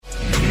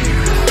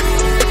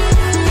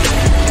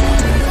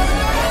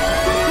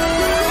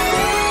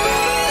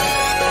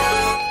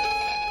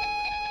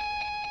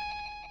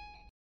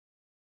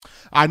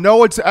I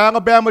know it's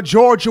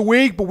Alabama-Georgia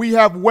week, but we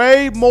have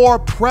way more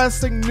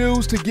pressing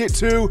news to get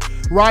to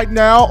right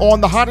now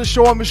on the hottest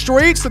show on the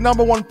streets, the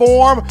number one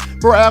forum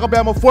for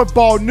Alabama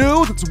football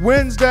news. It's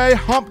Wednesday,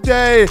 hump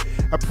day.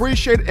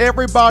 Appreciate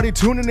everybody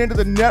tuning into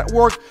the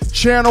network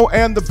channel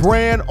and the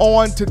brand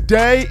on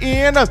today.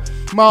 In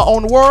my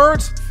own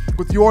words,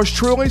 with yours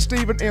truly,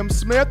 Stephen M.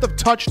 Smith of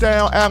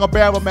Touchdown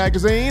Alabama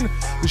Magazine.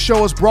 The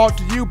show is brought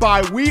to you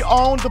by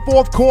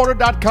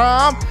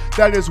WeOwnTheFourthQuarter.com.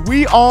 That is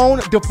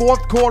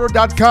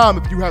WeOwnTheFourthQuarter.com.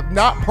 If you have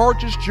not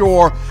purchased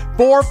your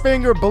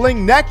four-finger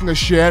bling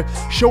necklace yet,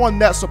 showing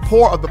that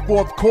support of the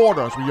fourth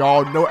quarter, as we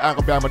all know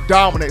Alabama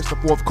dominates the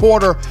fourth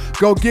quarter,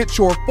 go get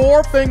your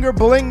four-finger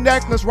bling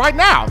necklace right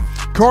now,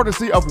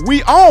 courtesy of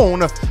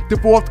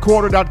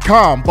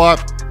WeOwnTheFourthQuarter.com.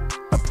 But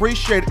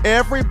appreciate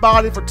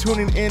everybody for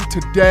tuning in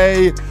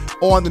today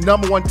on the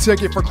number one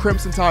ticket for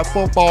Crimson Tide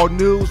football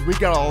news. We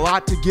got a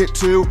lot to get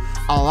to,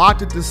 a lot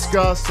to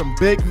discuss. Some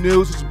big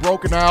news is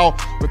broken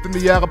out within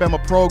the Alabama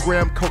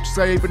program. Coach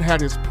Saban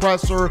had his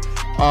presser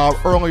had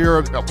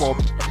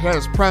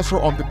his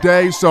presser on the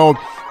day, so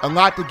a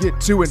lot to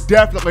get to, and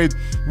definitely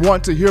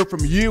want to hear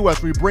from you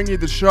as we bring you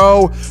the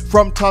show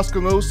from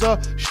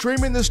Tuscaloosa,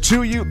 streaming this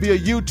to you via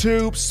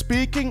YouTube.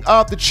 Speaking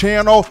of the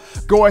channel,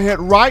 go ahead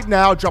right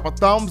now, drop a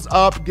thumbs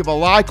up, give a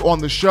like on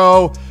the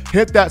show,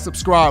 hit that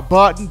subscribe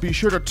button. Be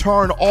sure to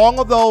turn all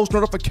of those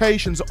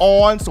notifications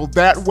on so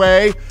that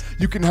way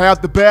you can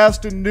have the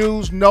best in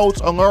news,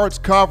 notes,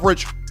 alerts,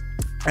 coverage,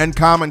 and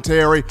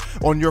commentary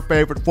on your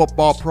favorite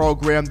football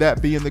program,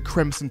 that being the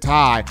Crimson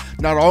Tide.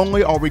 Not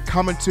only are we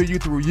coming to you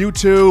through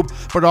YouTube,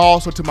 but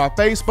also to my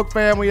Facebook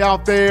family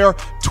out there,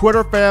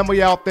 Twitter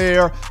family out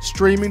there,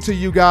 streaming to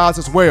you guys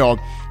as well.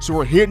 So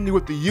we're hitting you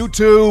with the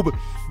YouTube,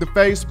 the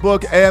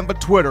Facebook, and the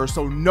Twitter.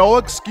 So no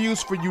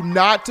excuse for you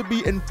not to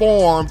be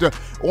informed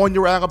on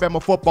your Alabama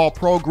football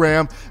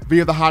program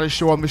via the hottest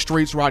show on the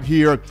streets right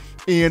here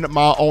in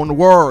my own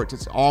words.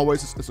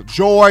 It's a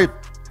joy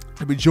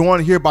to be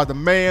joined here by the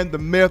man, the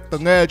myth, the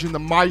legend, the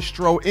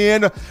maestro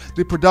in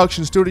the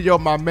production studio,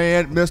 my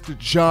man, Mr.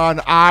 John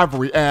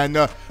Ivory. And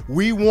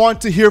we want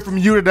to hear from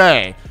you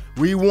today.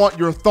 We want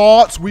your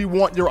thoughts. We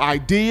want your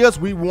ideas.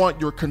 We want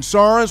your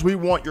concerns. We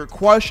want your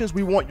questions.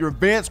 We want your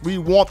vents. We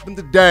want them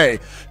today.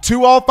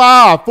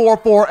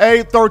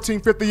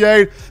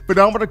 205-448-1358. But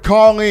I'm going to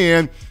call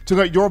in to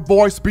let your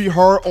voice be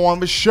heard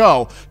on the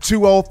show.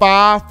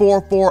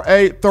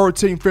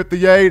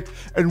 205-448-1358.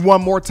 And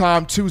one more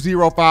time,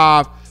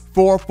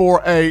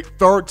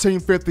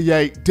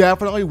 205-448-1358.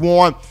 Definitely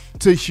want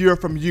to hear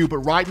from you. But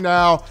right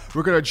now,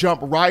 we're going to jump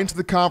right into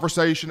the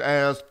conversation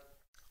as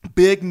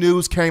big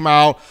news came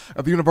out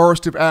of the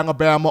University of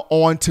Alabama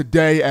on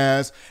today,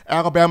 as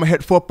Alabama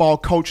head football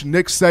coach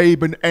Nick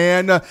Saban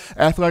and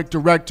athletic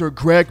director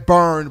Greg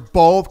Byrne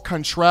both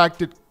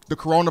contracted the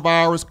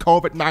coronavirus,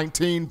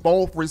 COVID-19,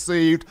 both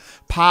received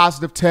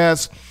positive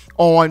tests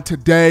on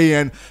today.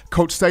 And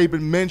Coach Saban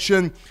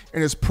mentioned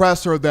in his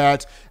presser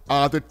that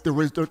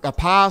a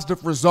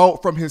positive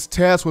result from his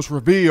test was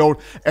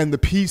revealed, and the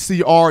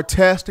PCR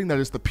testing, that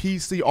is the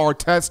PCR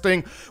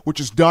testing, which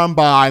is done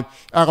by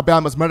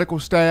Alabama's medical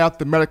staff,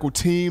 the medical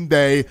team,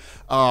 they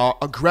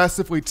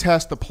aggressively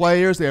test the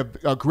players, they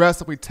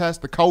aggressively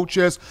test the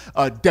coaches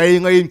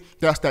daily.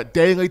 That's that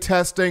daily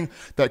testing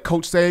that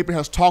Coach Saban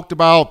has talked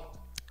about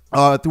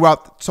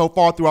throughout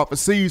the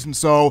season.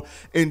 So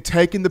in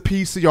taking the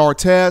PCR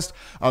test,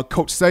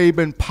 Coach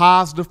Saban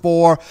positive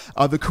for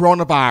the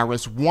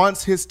coronavirus.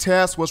 Once his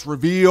test was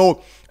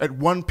revealed at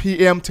 1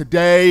 p.m.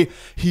 today,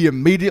 he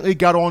immediately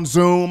got on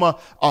Zoom,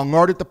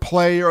 alerted the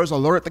players,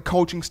 alerted the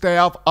coaching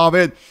staff of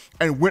it,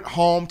 and went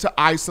home to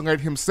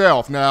isolate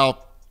himself.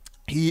 Now,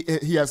 he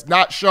has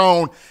not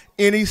shown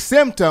any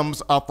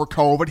symptoms for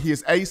COVID. He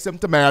is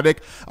asymptomatic.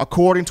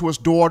 According to his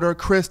daughter,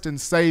 Kristen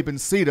Saban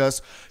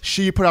Cetus,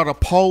 she put out a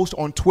post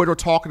on Twitter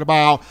talking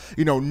about,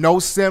 no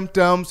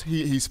symptoms.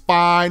 He's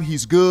fine.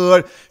 He's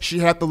good. She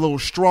had the little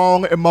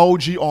strong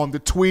emoji on the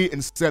tweet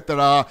and said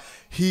that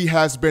he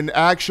has been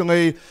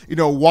actually,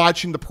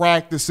 watching the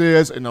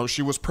practices.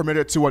 She was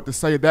permitted to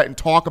say that and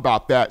talk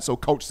about that. So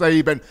Coach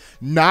Saban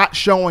not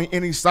showing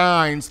any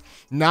signs,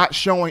 not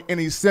showing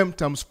any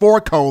symptoms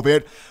for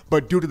COVID,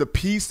 but due to the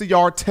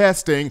PCR testing,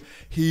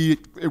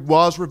 it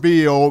was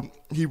revealed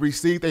he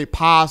received a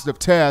positive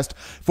test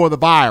for the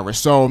virus.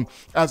 So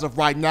as of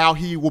right now,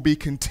 he will be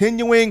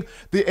continuing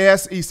the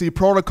SEC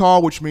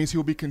protocol, which means he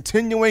will be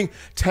continuing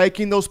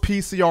taking those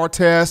PCR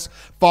tests,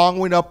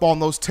 following up on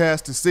those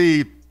tests to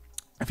see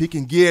if he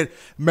can get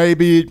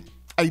maybe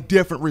a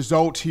different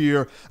result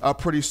here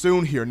pretty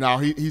soon here. Now,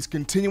 he's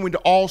continuing to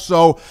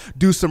also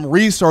do some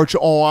research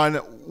on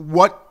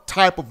what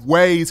type of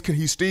ways can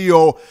he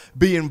still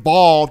be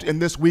involved in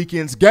this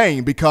weekend's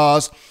game?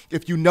 Because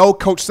if you know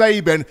Coach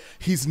Saban,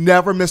 he's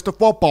never missed a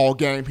football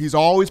game. He's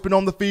always been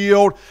on the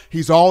field.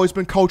 He's always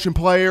been coaching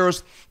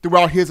players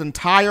throughout his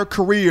entire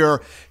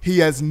career. He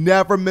has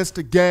never missed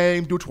a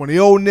game due to an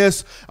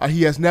illness.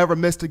 He has never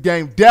missed a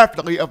game,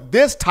 definitely of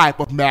this type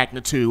of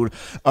magnitude,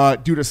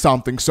 due to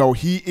something. So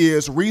he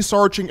is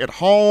researching at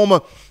home,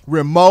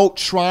 remote,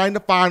 trying to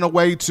find a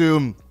way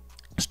to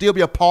still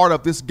be a part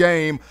of this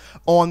game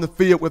on the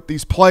field with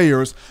these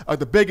players.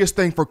 The biggest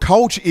thing for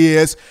Coach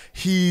is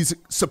he's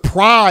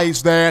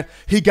surprised that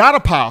he got a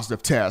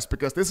positive test,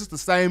 because this is the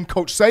same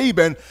Coach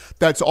Saban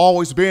that's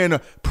always been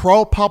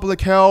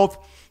pro-public health,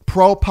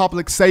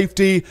 pro-public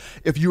safety.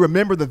 If you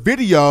remember the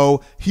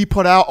video he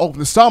put out over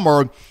the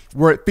summer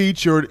where it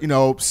featured,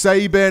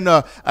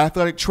 Saban,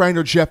 athletic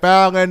trainer Jeff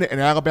Allen,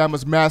 and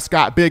Alabama's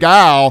mascot Big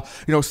Al.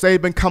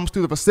 Saban comes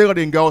through the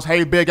facility and goes,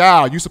 "Hey, Big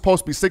Al, you're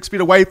supposed to be 6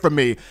 feet away from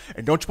me,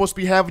 and don't you supposed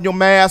to be having your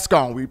mask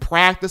on. We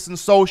practicing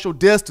social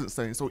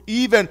distancing." So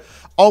even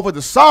over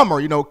the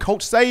summer,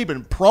 Coach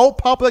Saban,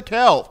 pro-public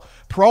health,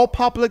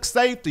 pro-public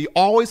safety,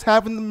 always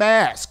having the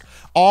mask,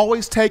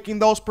 always taking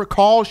those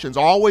precautions,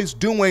 always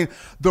doing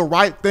the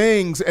right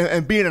things,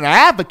 and being an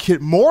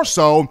advocate more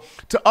so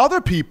to other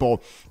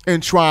people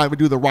and trying to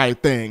do the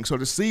right thing. So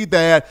to see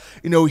that,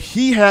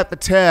 he had the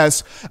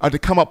test to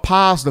come up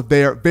positive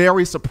there,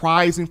 very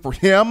surprising for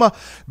him,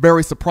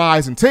 very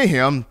surprising to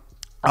him.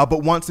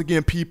 But once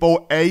again,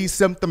 people,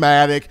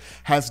 asymptomatic,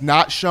 has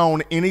not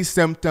shown any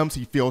symptoms.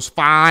 He feels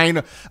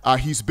fine.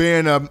 He's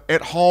been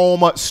at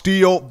home,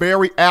 still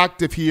very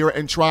active here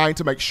and trying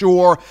to make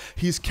sure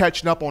he's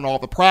catching up on all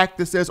the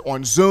practices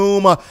on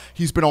Zoom.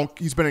 He's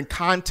been in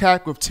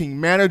contact with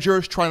team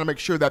managers, trying to make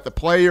sure that the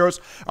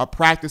players are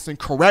practicing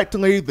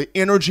correctly. The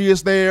energy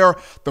is there,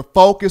 the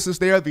focus is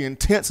there, the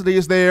intensity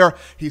is there.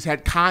 He's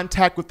had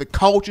contact with the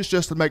coaches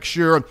just to make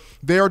sure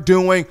they're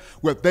doing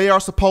what they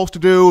are supposed to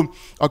do.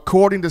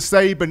 According to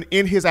Saban,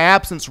 in his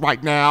absence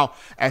right now,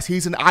 as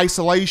he's in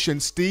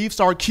isolation, Steve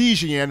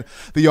Sarkisian,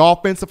 the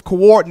offensive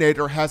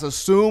coordinator, has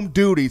assumed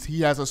duties.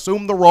 He has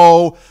assumed the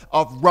role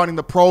of running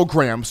the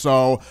program.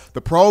 So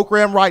the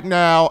program right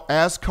now,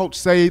 as Coach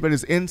Saban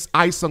is in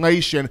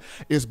isolation,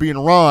 is being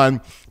run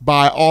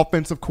by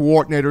offensive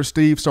coordinator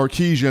Steve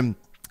Sarkisian,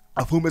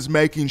 of whom is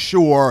making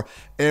sure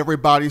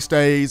everybody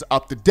stays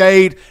up to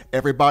date,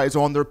 everybody's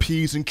on their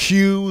P's and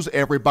Q's,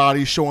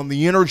 everybody's showing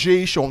the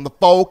energy, showing the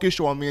focus,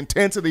 showing the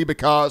intensity,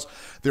 because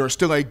there is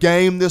still a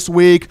game this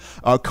week.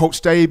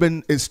 Coach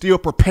Saban is still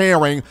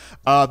preparing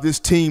this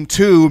team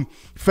to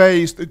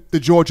face the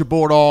Georgia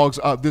Bulldogs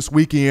this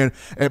weekend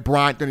at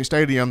Bryant-Denny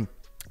Stadium.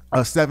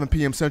 7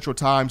 p.m. Central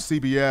Time,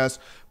 CBS,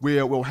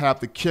 we'll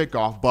have the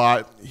kickoff.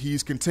 But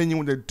he's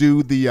continuing to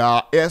do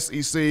the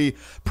SEC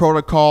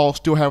protocol,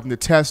 still having the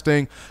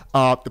testing,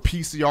 the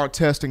PCR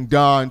testing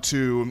done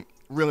to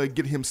really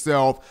get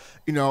himself,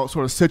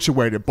 sort of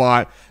situated.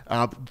 But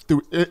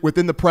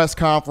within the press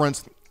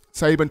conference,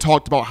 Saban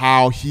talked about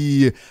how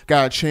he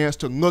got a chance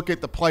to look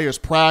at the players'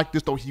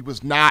 practice, though he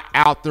was not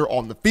out there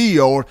on the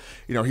field.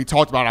 He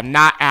talked about, "I'm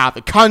not out of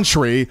the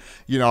country.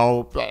 This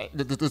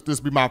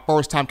will be my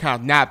first time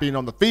kind of not being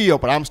on the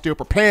field, but I'm still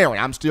preparing.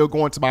 I'm still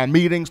going to my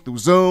meetings through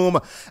Zoom.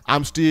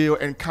 I'm still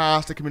in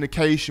constant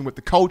communication with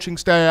the coaching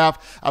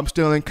staff. I'm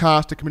still in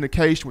constant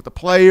communication with the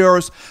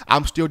players.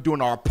 I'm still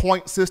doing our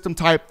point system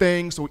type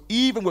thing." So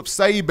even with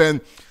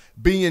Saban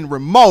being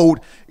remote,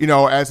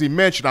 as he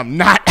mentioned, I'm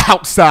not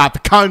outside the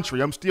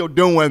country. I'm still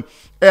doing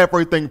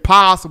everything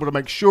possible to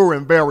make sure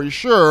and very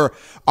sure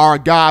our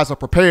guys are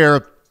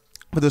prepared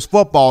for this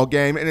football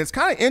game. And it's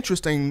kind of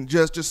interesting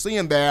just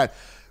seeing that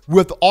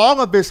with all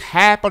of this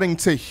happening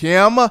to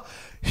him,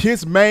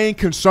 his main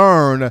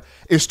concern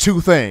is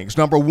two things.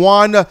 Number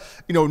one,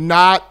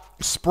 not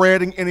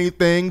spreading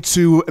anything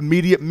to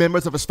immediate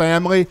members of his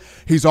family.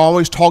 He's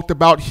always talked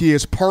about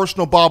his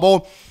personal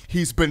bubble.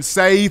 He's been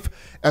safe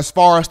as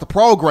far as the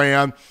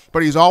program,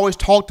 but he's always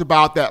talked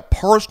about that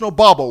personal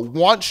bubble.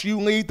 Once you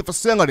leave the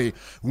facility,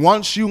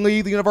 once you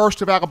leave the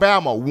University of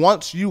Alabama,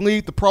 once you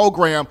leave the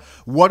program,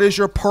 what is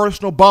your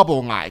personal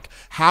bubble like?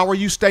 How are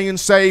you staying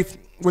safe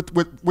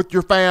with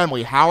your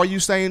family? How are you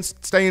staying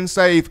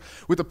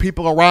safe with the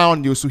people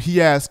around you? So he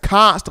has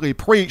constantly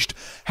preached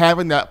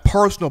having that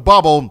personal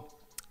bubble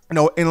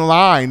in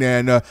line,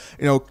 and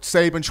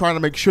Saban trying to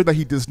make sure that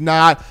he does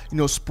not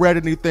spread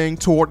anything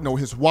toward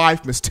his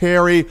wife, Miss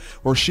Terry,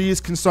 where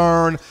she's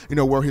concerned,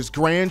 where his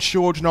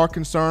grandchildren are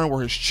concerned,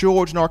 where his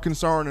children are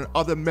concerned, and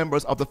other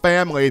members of the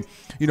family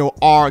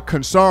are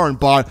concerned.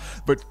 But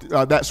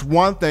that's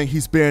one thing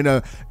he's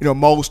been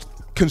most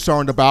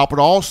concerned about. But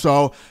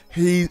also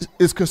he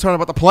is concerned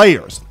about the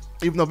players.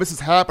 Even though this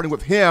is happening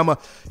with him,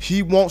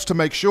 he wants to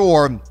make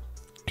sure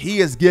he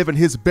is giving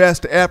his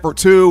best effort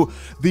to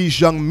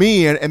these young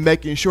men and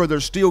making sure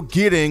they're still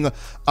getting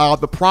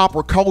the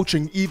proper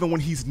coaching, even when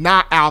he's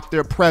not out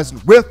there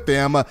present with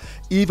them,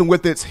 even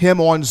with it's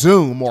him on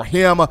Zoom, or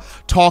him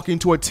talking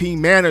to a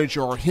team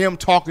manager, or him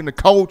talking to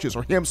coaches,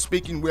 or him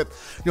speaking with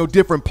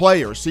different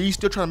players. So he's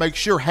still trying to make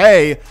sure,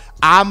 hey,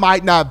 I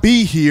might not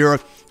be here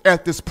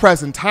at this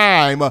present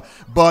time,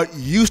 but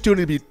you still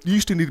need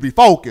to be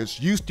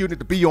focused. You still need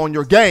to be on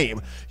your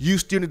game. You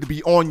still need to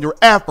be on your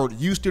effort.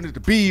 You still need to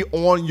be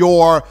on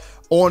your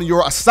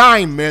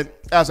assignment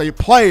as a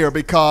player,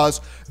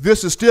 because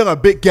this is still a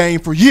big game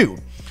for you.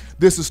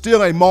 This is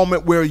still a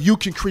moment where you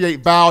can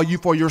create value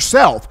for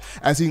yourself,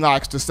 as he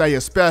likes to say,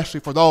 especially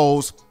for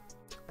those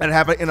that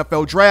have an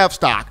NFL draft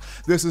stock.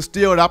 This is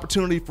still an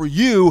opportunity for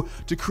you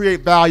to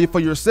create value for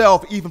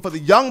yourself, even for the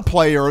young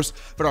players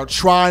that are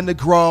trying to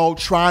grow,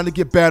 trying to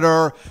get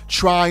better,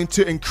 trying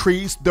to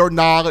increase their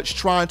knowledge,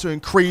 trying to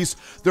increase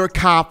their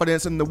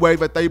confidence in the way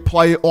that they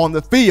play on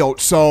the field.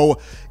 So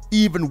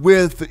even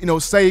with,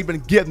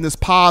 Saban getting this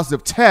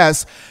positive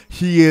test,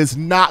 he is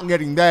not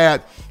letting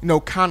that,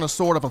 kind of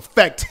sort of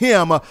affect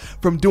him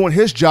from doing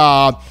his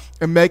job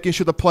and making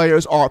sure the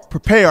players are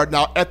prepared.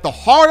 Now, at the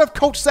heart of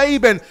Coach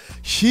Saban,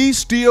 he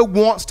still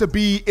wants to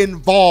be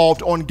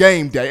involved on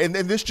game day. And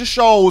this just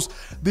shows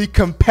the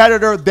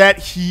competitor that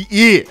he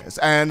is.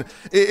 And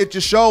it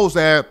just shows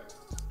that,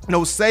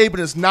 Saban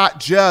is not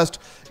just,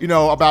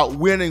 about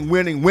winning,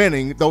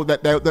 though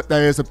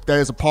that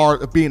is a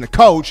part of being a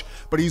coach,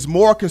 but he's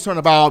more concerned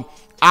about,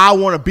 I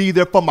want to be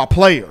there for my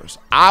players.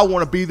 I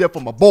want to be there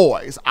for my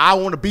boys. I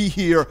want to be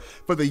here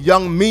for the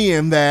young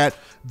men that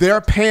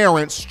their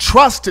parents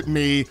trusted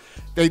me.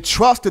 They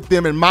trusted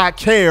them in my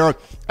care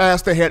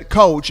as the head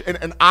coach.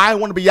 And I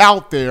want to be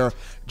out there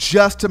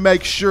just to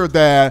make sure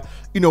that,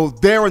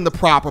 they're in the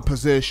proper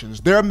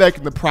positions. They're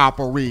making the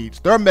proper reads.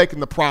 They're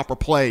making the proper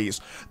plays.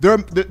 They're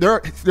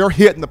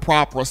hitting the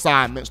proper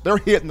assignments. They're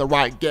hitting the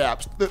right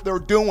gaps. They're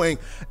doing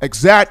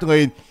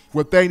exactly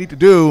what they need to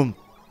do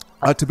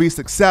to be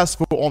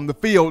successful on the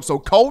field. So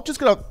coach is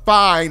going to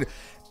find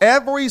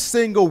every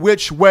single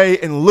which way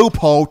and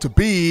loophole to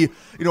be,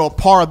 a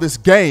part of this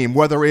game,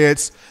 whether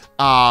it's,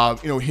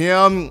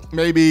 him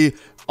maybe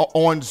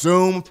on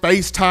Zoom,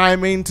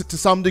 FaceTiming to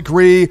some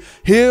degree.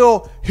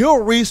 He'll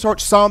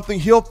research something.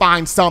 He'll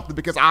find something,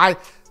 because I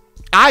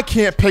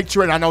can't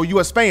picture it. I know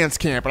U.S. fans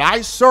can't, but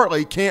I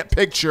certainly can't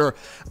picture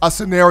a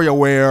scenario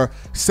where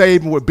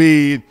Saban would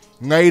be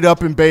laid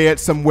up in bed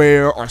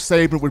somewhere, or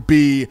Saban would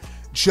be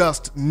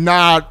just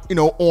not,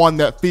 on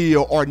that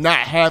field, or not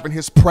having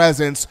his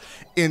presence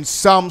in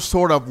some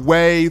sort of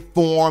way,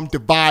 form,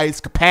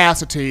 device,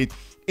 capacity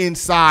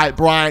inside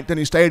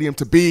Bryant-Denny Stadium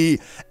to be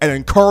an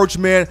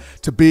encouragement,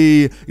 to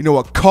be,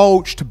 a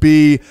coach, to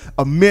be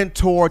a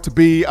mentor, to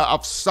be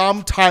of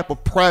some type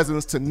of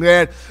presence to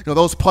let,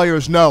 those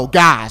players know,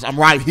 guys, I'm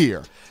right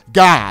here.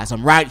 Guys,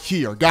 I'm right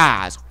here.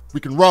 Guys, we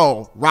can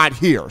roll right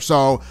here.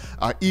 So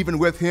even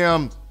with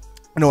him,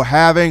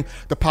 having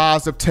the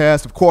positive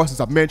test, of course,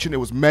 as I mentioned, it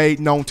was made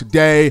known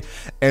today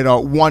at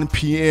 1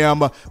 p.m.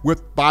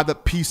 by the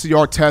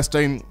PCR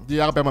testing.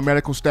 The Alabama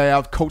medical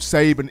staff, Coach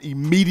Saban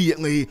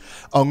immediately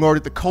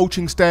alerted the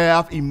coaching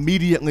staff,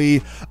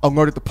 immediately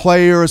alerted the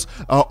players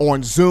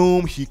on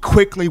Zoom. He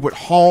quickly went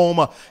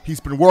home. He's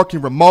been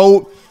working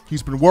remote.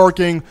 He's been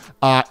working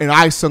in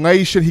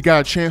isolation. He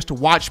got a chance to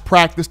watch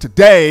practice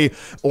today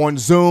on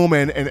Zoom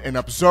and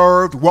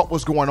observed what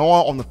was going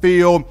on the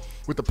field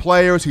with the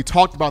players. He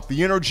talked about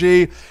the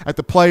energy that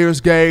the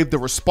players gave, the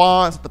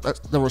response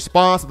that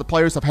the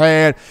players have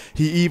had.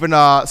 He even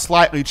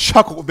slightly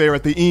chuckled there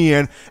at the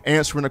end,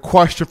 answering a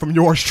question from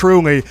yours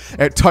truly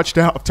at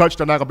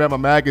Touchdown Alabama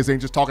Magazine,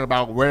 just talking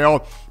about,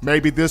 well,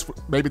 maybe this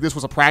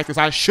was a practice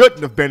I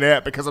shouldn't have been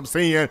at, because I'm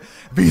seeing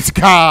these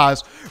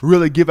guys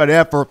really give an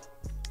effort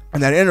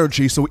and that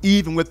energy. So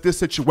even with this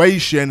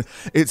situation,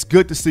 it's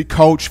good to see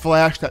Coach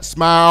flash that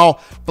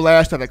smile,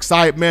 flash that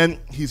excitement.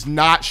 He's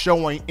not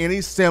showing any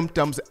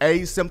symptoms,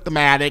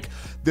 asymptomatic.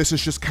 This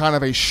is just kind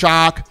of a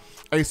shock,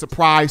 a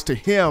surprise to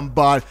him,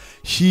 but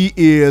he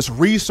is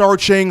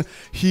researching.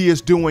 He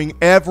is doing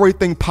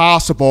everything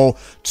possible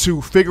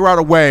to figure out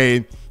a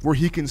way where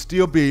he can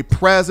still be a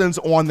presence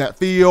on that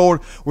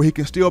field, where he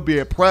can still be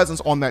a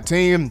presence on that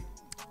team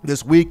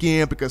this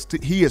weekend, because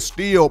he is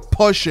still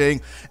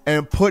pushing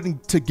and putting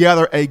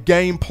together a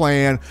game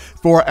plan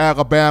for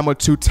Alabama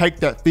to take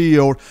that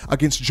field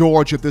against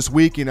Georgia this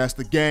weekend, as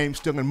the game's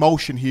still in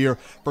motion here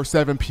for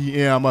 7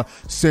 p.m.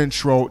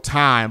 Central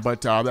Time.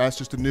 But that's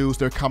just the news.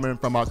 They're coming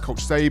from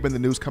Coach Saban, the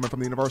news coming from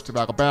the University of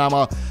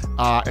Alabama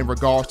in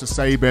regards to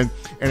Saban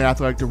and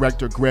Athletic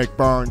Director Greg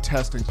Byrne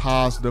testing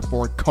positive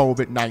for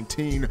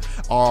COVID-19.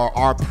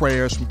 Our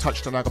prayers from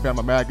Touchdown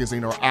Alabama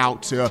Magazine are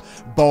out to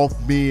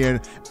both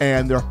men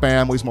and their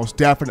families, most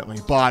definitely.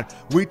 But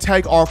we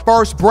take our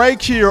first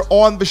break here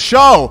on the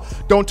show.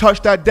 Don't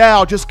touch that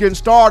dial, just getting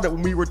started.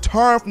 When we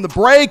return from the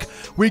break,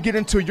 we get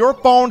into your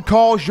phone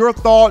calls, your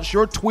thoughts,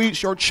 your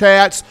tweets, your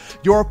chats,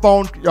 your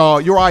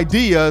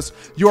ideas,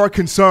 your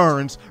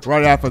concerns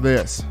right after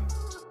this.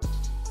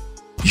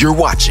 You're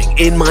watching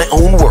In My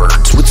Own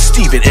Words with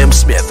Stephen M.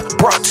 Smith,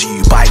 brought to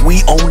you by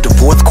We Own the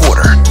Fourth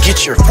Quarter.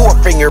 Get your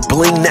 4-finger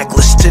bling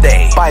necklace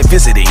today by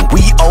visiting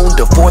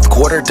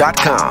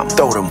weownthefourthquarter.com.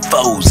 Throw them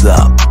foes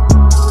up.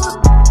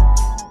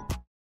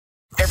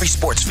 Every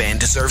sports fan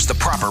deserves the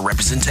proper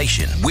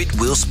representation.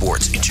 Whitwell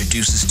Sports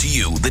introduces to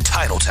you the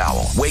Title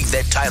Towel. Wave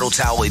that Title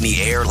Towel in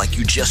the air like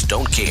you just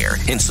don't care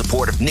in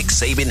support of Nick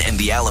Saban and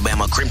the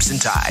Alabama Crimson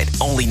Tide.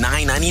 Only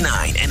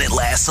 $9.99 and it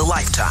lasts a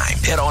lifetime.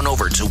 Head on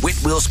over to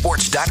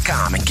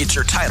whitwellsports.com and get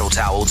your Title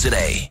Towel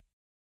today.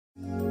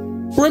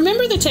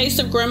 Remember the taste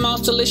of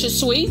Grandma's delicious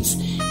sweets?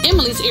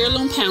 Emily's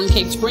Heirloom Pound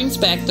Cakes brings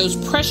back those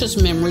precious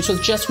memories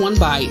with just one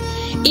bite.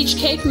 Each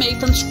cake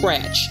made from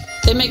scratch.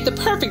 They make the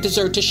perfect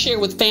dessert to share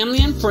with family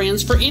and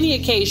friends for any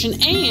occasion,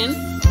 and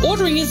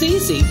ordering is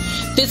easy.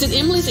 Visit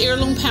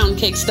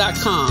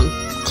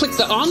Emily'sHeirloomPoundCakes.com. Click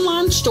the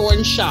online store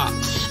and shop.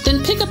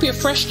 Then pick up your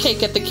fresh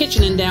cake at the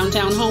kitchen in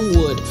downtown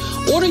Homewood.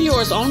 Order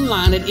yours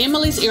online at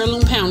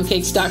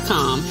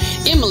Emily'sHeirloomPoundCakes.com.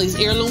 Emily's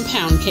Heirloom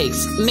Pound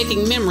Cakes,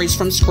 making memories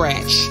from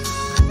scratch.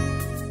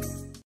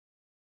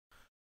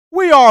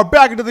 We are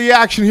back into the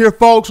action here,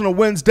 folks, on a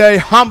Wednesday,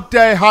 hump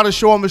day, hottest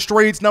show on the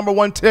streets, number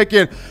one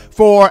ticket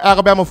for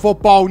Alabama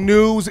football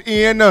news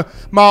in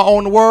my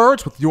own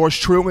words, with yours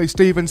truly,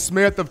 Stephen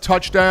Smith of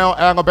Touchdown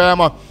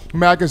Alabama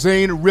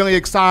Magazine. Really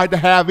excited to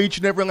have each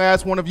and every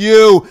last one of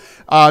you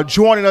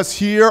joining us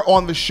here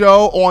on the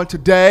show on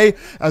today.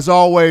 As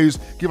always,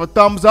 give a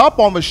thumbs up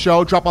on the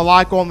show, drop a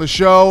like on the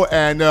show,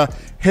 and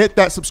hit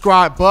that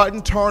subscribe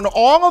button. Turn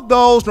all of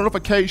those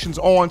notifications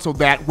on so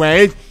that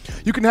way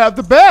you can have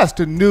the best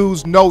in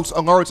news, notes,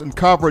 alerts, and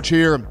coverage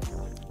here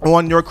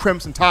on your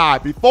Crimson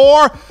Tide.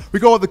 Before we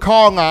go to the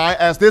call line,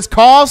 as this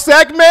call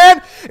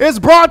segment is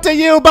brought to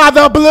you by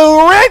the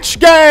Blue Wrench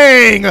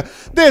Gang.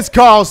 This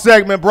call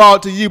segment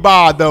brought to you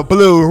by the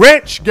Blue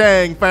Wrench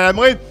Gang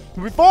family.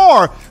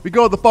 Before we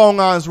go to the phone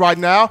lines right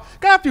now,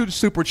 got a few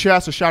super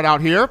chats to shout out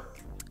here.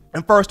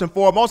 And first and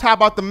foremost, how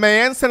about the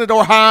man,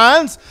 Senator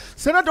Hines?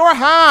 Senator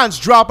Hines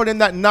dropping in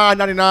that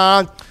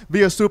 $9.99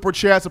 via Super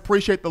Chats.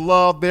 Appreciate the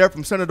love there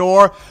from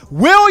Senator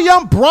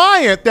William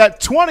Bryant, that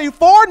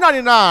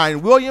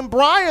 $24.99. William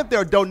Bryant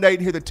there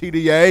donating here to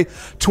TDA,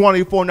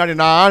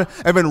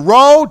 $24.99. And then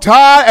Roll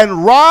Tide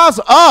and Rise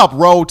Up.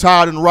 Roll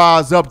Tide and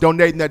Rise Up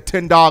donating that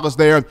 $10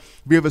 there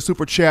via the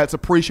Super Chats.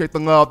 Appreciate the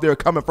love there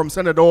coming from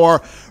Senator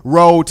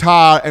Roll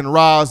Tide and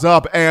Rise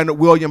Up and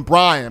William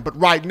Bryant. But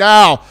right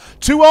now,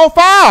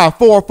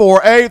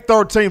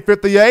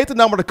 205-448-1358, the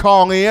number to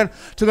call in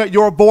to let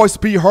your voice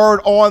be heard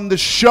on the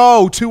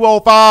show.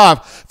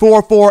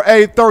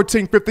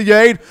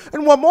 205-448-1358.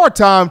 And one more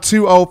time,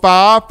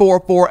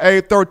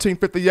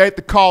 205-448-1358.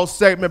 The call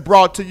segment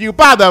brought to you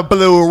by the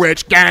Blue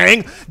Wrench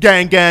Gang.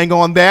 Gang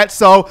on that.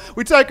 So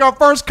we take our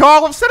first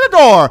call of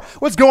Senator.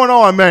 What's going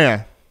on,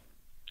 man?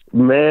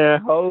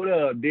 Man, hold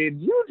up.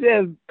 Did you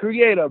just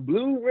create a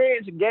Blue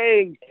Wrench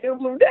Gang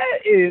emblem? That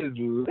is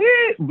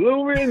lit.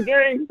 Blue Wrench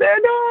Gang,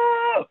 stand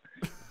up.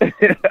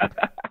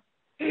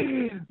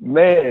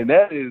 Man,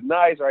 that is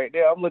nice right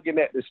there. I'm looking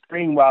at the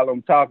screen while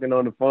I'm talking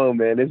on the phone,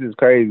 man. This is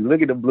crazy.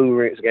 Look at the Blue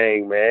Wrench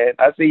Gang, man.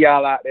 I see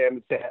y'all out there in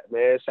the chat,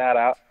 man. Shout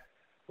out.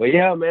 Well,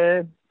 yeah,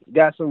 man,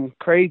 got some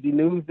crazy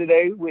news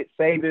today with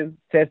Saban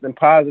testing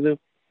positive.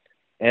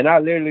 And I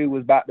literally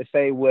was about to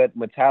say what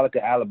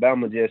Metallica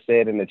Alabama just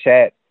said in the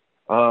chat.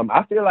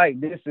 I feel like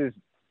this is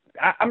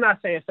 – I'm not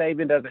saying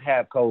Saban doesn't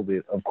have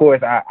COVID. Of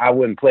course, I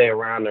wouldn't play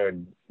around or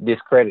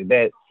discredit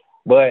that.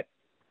 But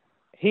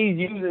he's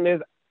using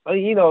this –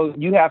 you know,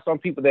 you have some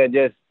people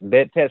that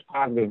test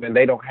positive and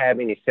they don't have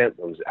any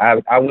symptoms.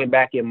 I went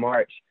back in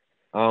March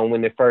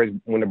when the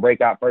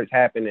breakout first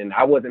happened, and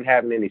I wasn't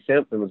having any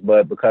symptoms,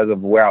 but because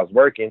of where I was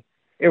working,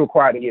 it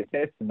required to get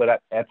tested.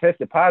 But I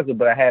tested positive,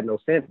 but I had no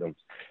symptoms.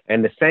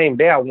 And the same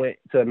day I went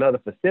to another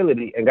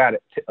facility and got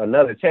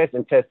another test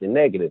and tested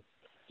negative.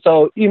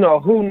 So, you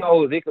know, who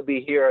knows? It could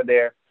be here or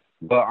there.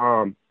 But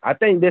I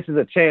think this is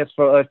a chance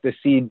for us to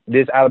see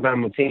this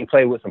Alabama team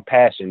play with some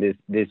passion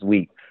this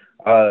week.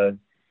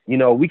 You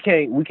know, we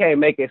can't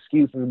make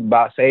excuses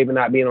about Saban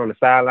not being on the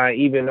sideline,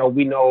 even though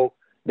we know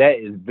that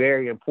is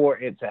very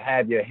important to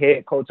have your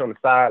head coach on the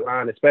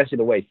sideline, especially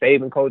the way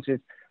Saban coaches,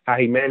 how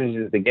he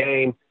manages the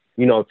game.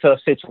 You know, tough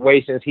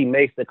situations, he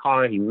makes the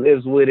call and he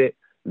lives with it.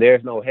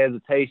 There's no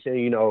hesitation,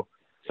 you know.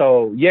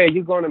 So, yeah,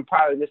 you're going to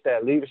probably miss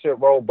that leadership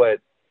role, but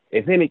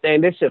if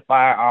anything, this should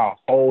fire our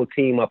whole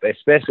team up,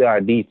 especially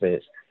our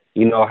defense.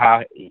 You know,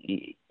 how,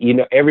 you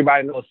know,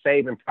 everybody knows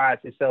Saban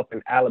prides himself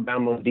in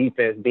Alabama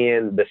defense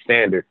being the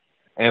standard.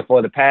 And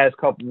for the past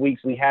couple of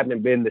weeks, we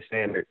haven't been the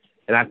standard.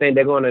 And I think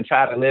they're going to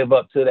try to live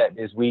up to that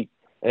this week.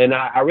 And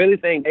I really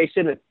think they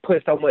shouldn't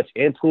put so much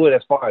into it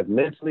as far as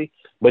mentally,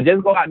 but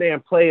just go out there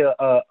and play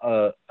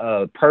a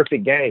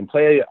perfect game.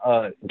 Play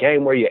a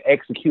game where you're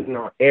executing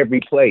on every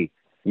play.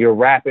 You're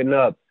wrapping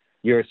up.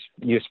 You're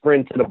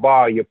sprinting to the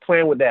ball. You're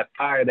playing with that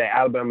fire that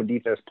Alabama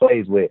defense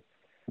plays with.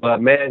 But,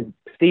 man,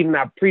 Stephen,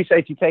 I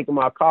appreciate you taking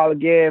my call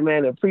again,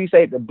 man. I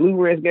appreciate the Blue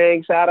Wrench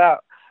Gang shout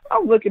out.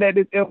 I'm looking at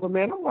this info,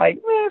 man. I'm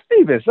like, man,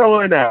 Stephen,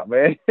 showing out,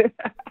 man.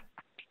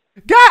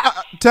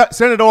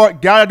 Senator,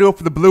 gotta do it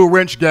for the Blue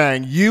Wrench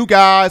Gang. You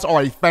guys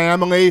are a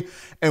family,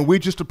 and we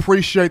just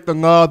appreciate the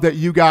love that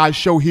you guys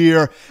show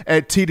here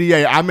at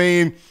TDA. I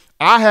mean,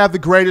 I have the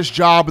greatest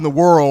job in the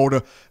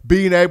world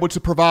being able to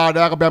provide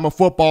Alabama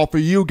football for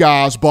you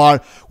guys,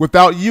 but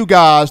without you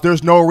guys,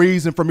 there's no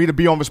reason for me to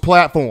be on this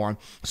platform.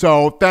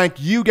 So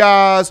thank you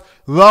guys.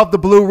 Love the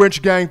Blue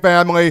Wrench Gang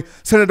family.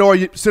 Senator,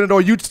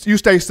 you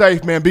stay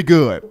safe, man. Be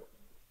good.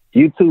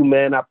 You too,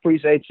 man. I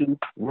appreciate you.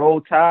 Roll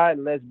Tide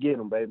and let's get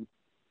them, baby.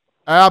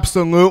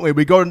 Absolutely.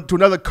 We go to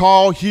another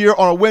call here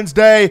on a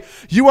Wednesday.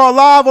 You are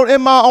live on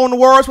In My Own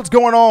Words. What's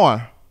going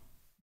on?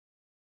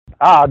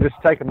 Just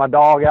taking my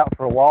dog out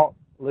for a walk,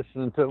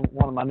 listening to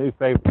one of my new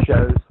favorite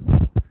shows.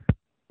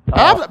 Man,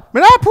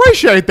 I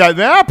appreciate that,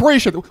 man. I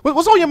appreciate it.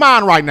 What's on your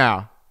mind right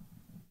now?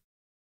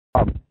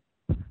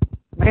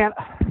 Man,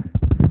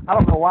 I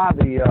don't know why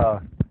do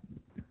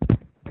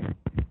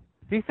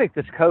you think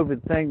this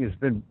COVID thing has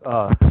been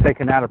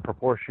taken out of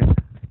proportion?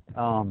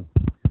 I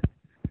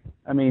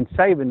mean,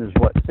 Saban is,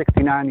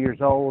 69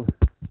 years old.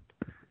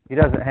 He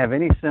doesn't have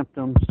any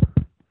symptoms.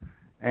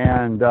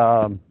 And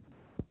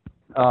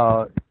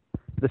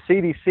the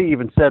CDC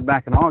even said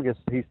back in August,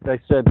 they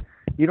said,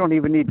 you don't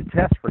even need to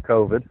test for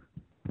COVID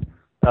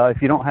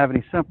if you don't have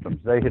any symptoms.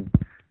 They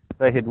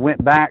had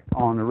went back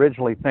on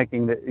originally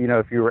thinking that,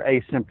 if you were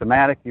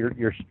asymptomatic,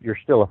 you're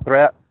still a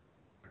threat.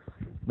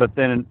 But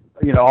then,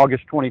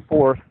 August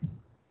 24th,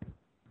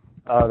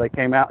 they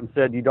came out and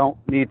said you don't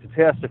need to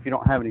test if you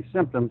don't have any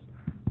symptoms.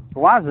 So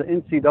why is the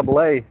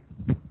NCAA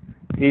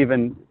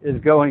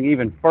is going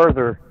even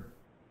further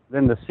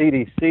than the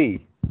CDC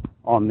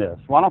on this?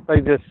 Why don't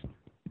they just,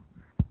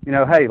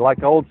 hey, like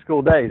the old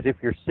school days, if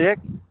you're sick,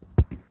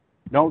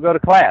 don't go to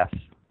class.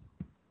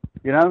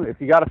 If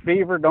you got a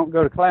fever, don't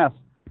go to class.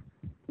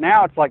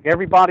 Now it's like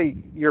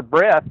everybody, your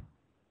breath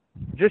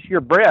is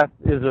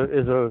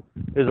a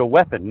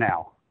weapon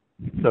now.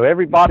 So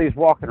everybody's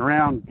walking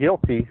around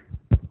guilty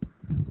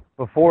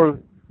before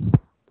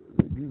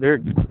they're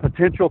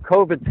potential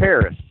COVID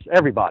terrorists.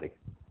 Everybody.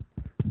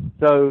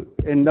 So,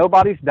 and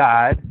nobody's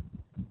died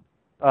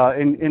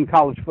in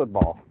college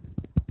football.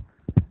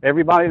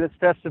 Everybody that's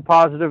tested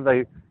positive,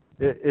 I'm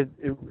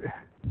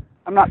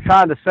not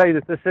trying to say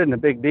that this isn't a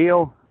big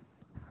deal,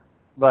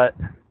 but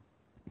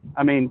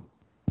I mean,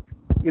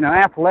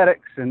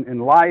 athletics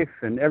and life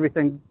and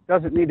everything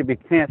doesn't need to be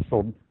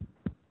canceled.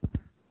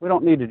 We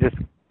don't need to just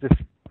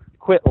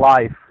quit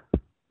life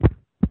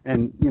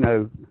and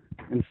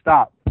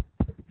stop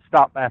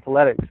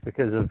athletics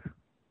because of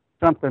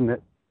something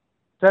that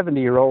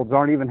 70-year-olds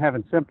aren't even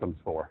having symptoms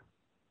for.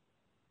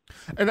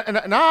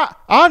 And I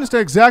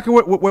understand exactly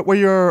where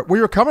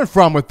you're coming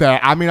from with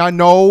that. I mean, I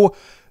know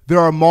there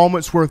are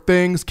moments where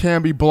things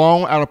can be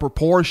blown out of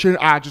proportion.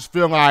 I just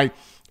feel like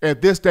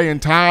at this day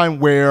and time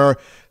where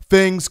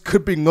things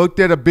could be looked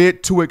at a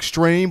bit too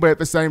extreme, but at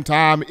the same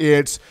time,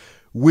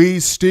 we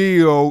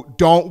still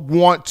don't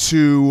want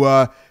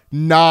to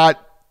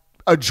not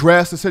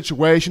address the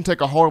situation,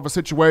 take a hold of a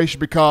situation,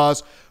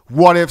 because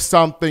what if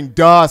something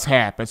does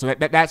happen? So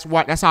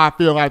that's how I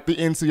feel like the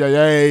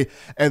NCAA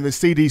and the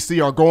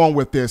CDC are going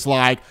with this.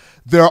 Like,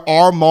 there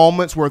are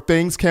moments where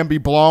things can be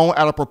blown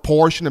out of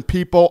proportion and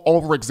people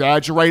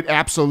over-exaggerate,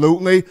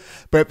 absolutely.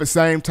 But at the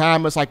same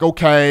time, it's like,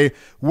 okay,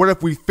 what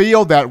if we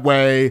feel that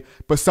way,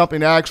 but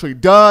something actually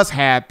does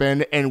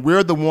happen and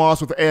we're the ones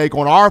with the egg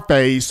on our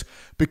face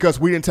because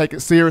we didn't take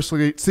it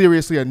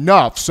seriously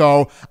enough?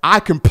 So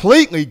I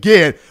completely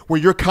get where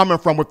you're coming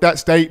from with that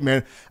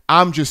statement.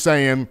 I'm just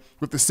saying,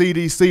 with the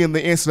CDC and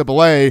the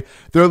NCAA,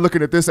 they're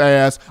looking at this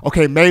as,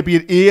 okay, maybe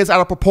it is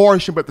out of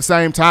proportion, but at the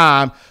same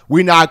time,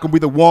 we're not going to be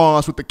the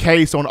ones with the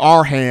case on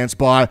our hands.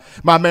 But,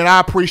 my man,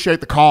 I appreciate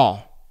the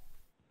call.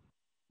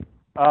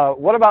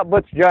 What about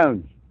Butch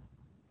Jones?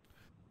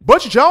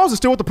 Butch Jones is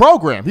still with the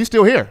program. He's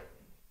still here.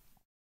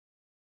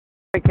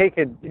 I think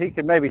he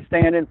could maybe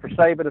stand in for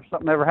Saban if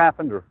something ever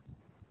happened, or?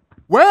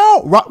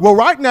 Well,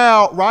 right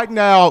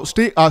now,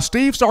 Steve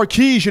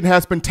Sarkisian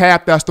has been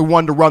tapped as the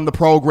one to run the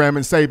program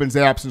in Saban's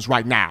absence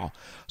right now.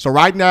 So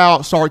right now,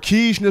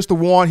 Sarkisian is the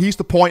one. He's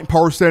the point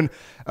person.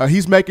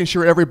 He's making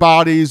sure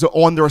everybody's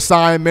on their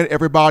assignment.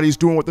 Everybody's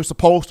doing what they're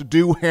supposed to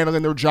do,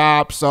 handling their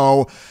job.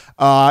 So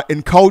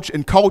in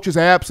Coach's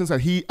absence,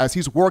 as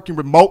he's working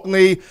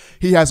remotely,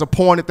 he has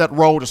appointed that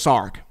role to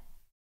Sark.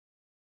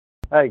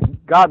 Hey,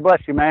 God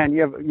bless you, man.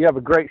 You have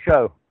a great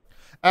show.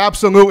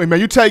 Absolutely, man.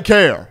 You take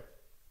care.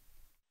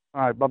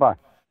 All right, bye-bye.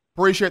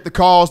 Appreciate the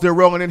calls. They're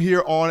rolling in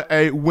here on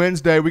a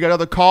Wednesday. We got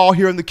another call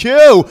here in the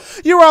queue.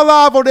 You are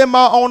live on In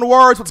My Own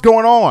Words. What's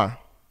going on?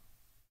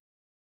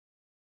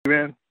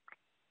 Man,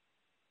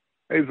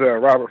 it's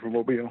Robert from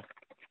Mobile.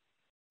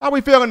 How we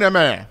feeling there,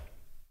 man?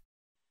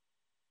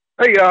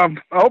 Hey, I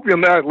hope your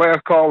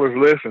last callers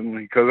listen,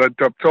 because I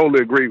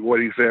totally agree with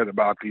what he said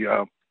about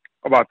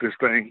this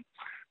thing.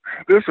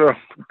 This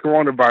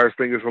coronavirus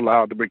thing is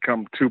allowed to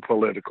become too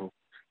political.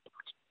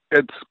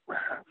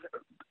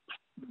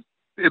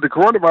 The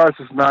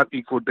coronavirus is not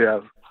equal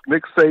death.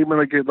 Nick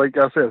Saban, again, like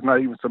I said, is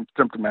not even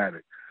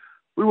symptomatic.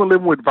 We were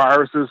living with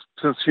viruses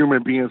since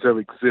human beings have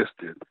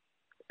existed.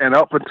 And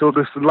up until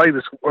the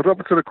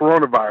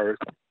coronavirus,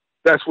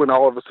 that's when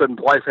all of a sudden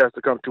life has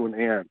to come to an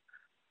end.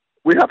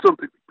 we have to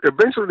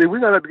eventually. We're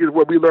gonna have to get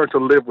what we learn to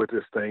live with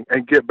this thing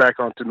and get back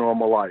onto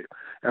normal life.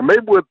 And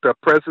maybe with the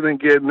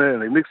president getting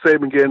it and Nick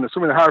Saban getting it, so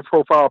many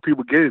high-profile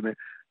people getting it,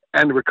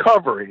 and the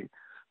recovery,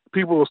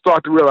 people will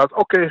start to realize,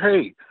 okay,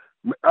 hey,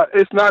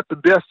 it's not the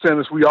death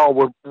sentence we all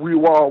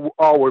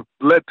were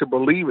led to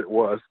believe it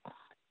was.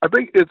 I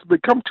think it's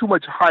become too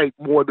much hype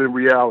more than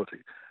reality.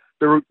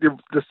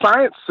 The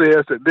science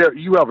says that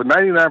you have a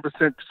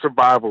 99%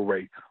 survival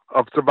rate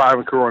of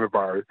surviving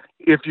coronavirus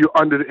if you're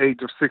under the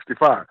age of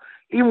 65.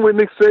 Even with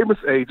Nick Saban's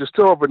age, it's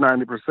still over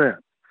 90%.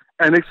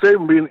 And Nick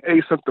Saban being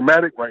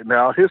asymptomatic right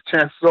now, his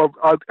chances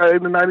are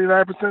in the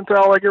 99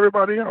 percentile like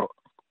everybody else.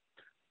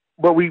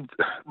 But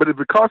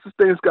because this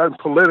thing's gotten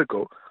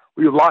political,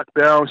 we locked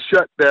down,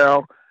 shut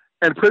down,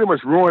 and pretty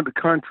much ruined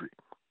the country.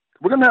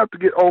 We're going to have to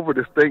get over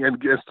this thing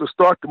and to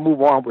start to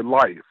move on with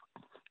life.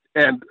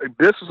 And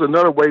this is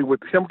another way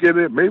with him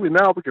getting it. Maybe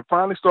now we can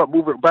finally start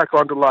moving back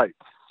onto life.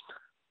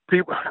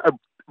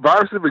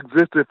 Viruses have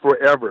existed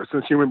forever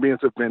since human beings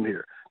have been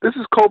here. This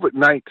is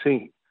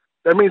COVID-19.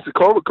 That means the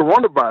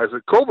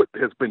coronavirus, COVID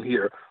has been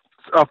here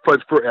for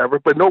forever,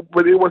 but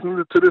it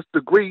wasn't to this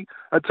degree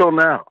until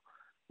now.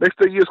 Next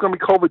year it's going to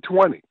be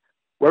COVID-20.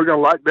 We're going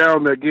to lock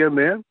down again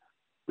then.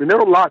 We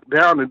never locked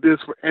down in this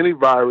for any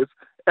virus,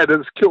 and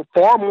it's killed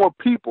far more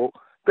people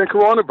than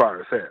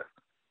coronavirus has.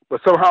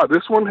 But somehow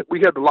this one, we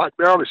had to lock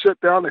down and shut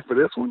down for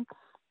this one.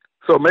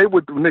 So maybe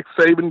with Nick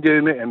Saban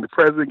getting it and the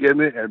president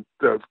getting it and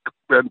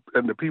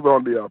the people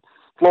on the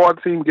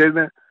Florida team getting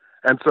it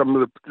and some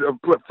of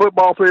the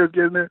football players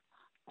getting it,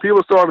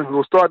 people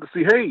will start to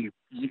see, hey,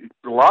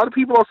 a lot of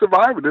people are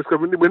surviving this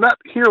because we're not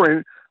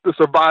hearing the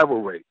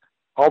survival rate.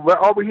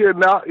 All we hear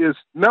now is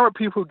number of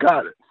people who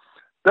got it.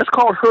 That's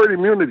called herd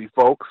immunity,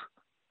 folks.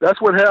 That's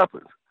what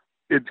happens.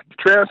 It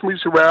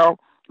transmits around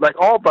like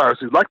all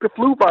viruses, like the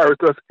flu virus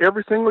does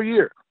every single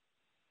year.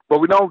 But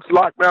we don't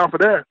lock down for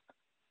that.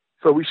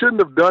 So we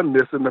shouldn't have done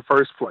this in the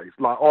first place,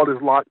 like all this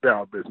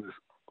lockdown business.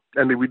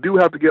 And then we do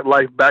have to get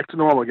life back to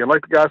normal again.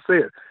 Like the guy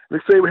said,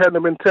 Nick Saban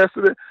hadn't been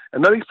tested,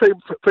 and none of these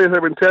players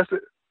have been tested.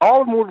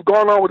 All of them have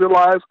gone on with their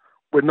lives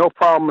with no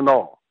problem at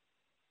all.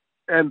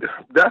 And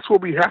that's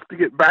what we have to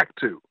get back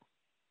to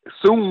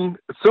soon,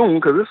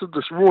 because this is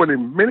just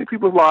ruining many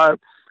people's lives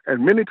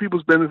and many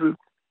people's businesses,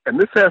 and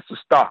this has to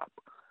stop.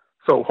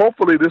 So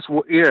hopefully this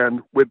will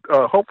end with,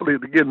 hopefully,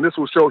 again, this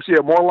will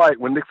shed more light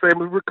when Nick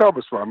Saban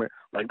recovers from it,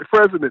 like the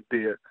president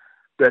did,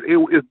 that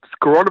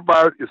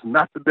coronavirus is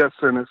not the death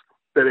sentence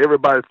that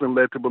everybody's been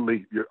led to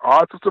believe. Your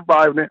odds of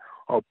surviving it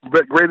are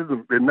greater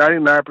than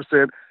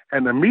 99%,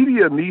 and the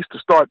media needs to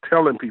start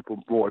telling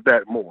people more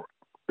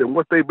than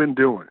what they've been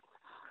doing.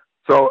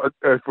 So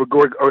as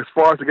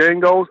far as the game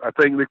goes, I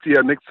think Nick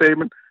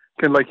Saban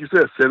can, like you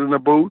said, sit in the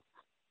booth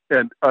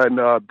and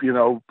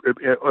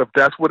if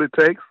that's what it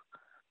takes.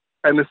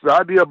 And it's the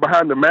idea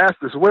behind the mask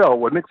as well.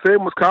 Well, Nick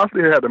Saban was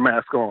constantly had the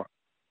mask on.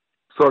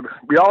 So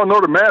we all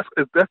know the mask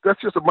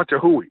that's just a bunch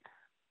of hooey.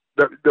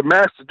 The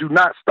masks do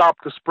not stop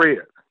the spread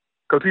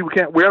because people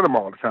can't wear them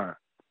all the time.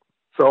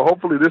 So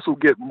hopefully this will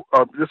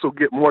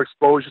get more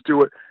exposure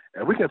to it,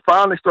 and we can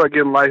finally start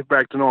getting life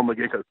back to normal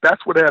again. Because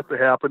that's what has to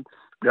happen.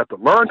 We have to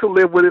learn to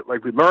live with it,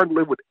 like we learn to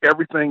live with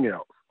everything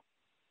else.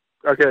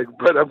 Okay,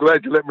 but I'm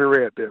glad you let me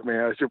read that,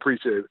 man. I sure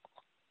appreciate it.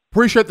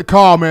 Appreciate the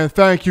call, man.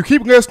 Thank you.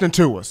 Keep listening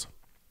to us.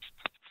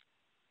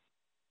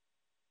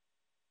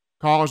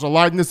 Callers are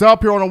lighting this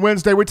up here on a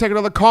Wednesday. We take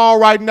another call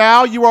right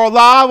now. You are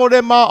live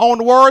on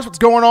the words. What's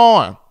going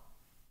on?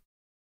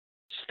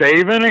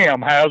 Stephen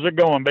M. How's it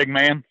going, big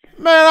man?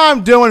 Man,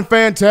 I'm doing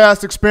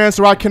fantastic,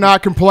 Spencer. I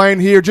cannot complain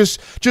here.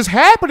 Just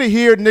happy to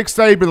hear Nick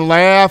Saban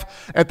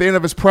laugh at the end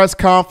of his press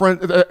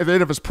conference, at the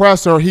end of his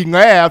presser. He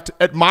laughed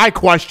at my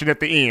question at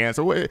the end.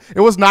 So it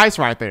was nice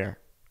right there.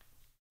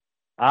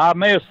 I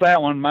missed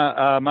that one.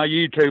 My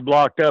YouTube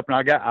locked up,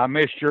 and I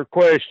missed your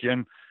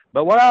question.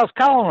 But what I was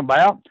calling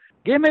about,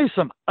 give me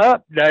some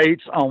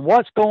updates on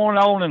what's going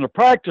on in the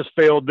practice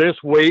field this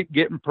week,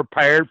 getting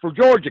prepared for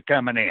Georgia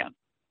coming in.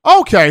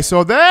 Okay,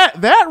 so that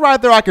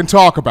right there I can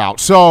talk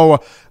about.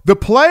 So the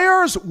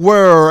players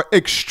were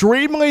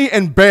extremely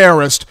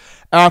embarrassed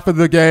after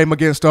the game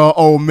against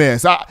Ole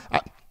Miss.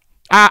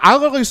 I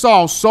literally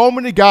saw so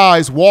many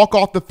guys walk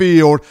off the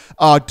field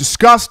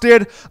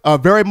disgusted,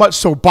 very much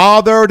so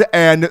bothered,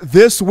 and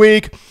this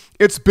week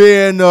it's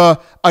been a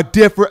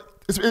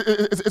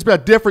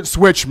different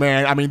switch,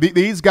 man. I mean,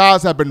 these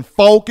guys have been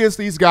focused.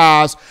 These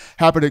guys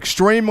have been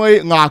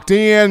extremely locked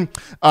in.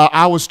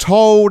 I was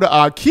told,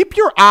 keep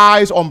your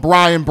eyes on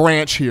Brian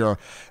Branch here.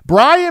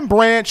 Brian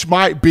Branch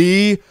might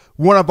be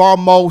one of our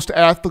most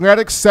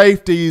athletic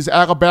safeties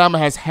Alabama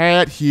has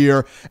had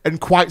here in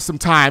quite some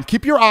time.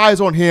 Keep your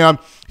eyes on him.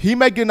 He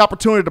may get an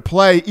opportunity to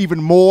play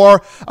even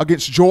more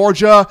against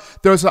Georgia.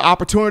 There's an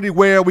opportunity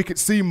where we could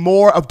see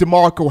more of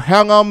DeMarco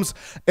Hellams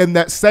in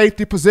that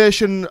safety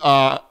position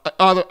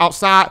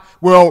outside.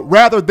 Well,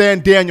 rather than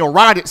Daniel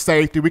Wright at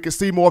safety, we could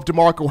see more of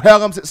DeMarco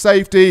Hellams at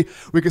safety.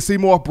 We could see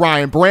more of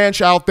Brian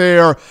Branch out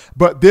there.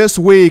 But this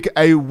week,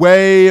 a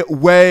way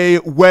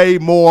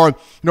more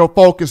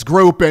focused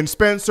group. And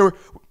Spencer,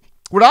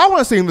 what I want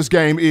to see in this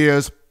game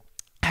is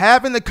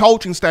having the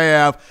coaching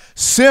staff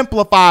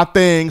simplify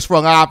things for a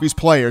lot of these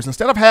players.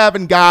 Instead of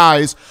having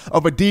guys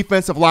of a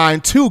defensive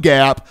line 2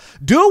 gap,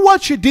 do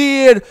what you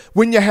did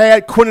when you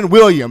had Quentin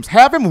Williams.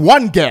 Have him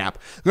 1 gap.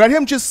 Let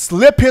him just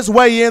slip his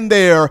way in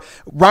there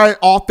right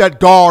off that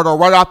guard or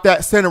right off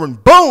that center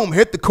and boom,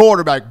 hit the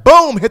quarterback.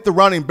 Boom, hit the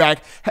running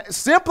back.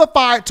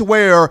 Simplify it to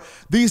where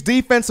these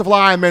defensive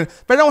linemen,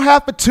 they don't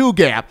have the 2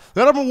 gap.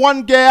 Let them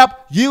 1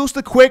 gap, use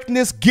the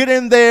quickness, get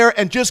in there,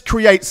 and just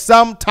create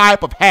some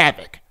type of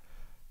havoc.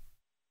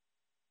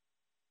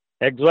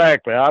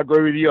 Exactly. I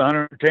agree with you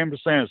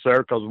 110%,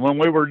 sir, because when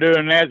we were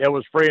doing that, it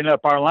was freeing up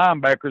our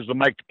linebackers to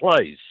make the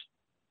plays.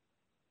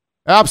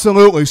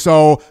 Absolutely.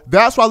 So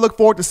that's what I look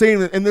forward to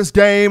seeing in this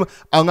game.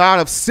 A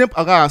lot of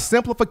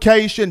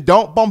simplification.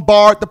 Don't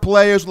bombard the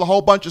players with a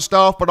whole bunch of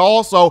stuff, but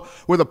also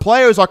where the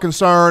players are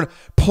concerned,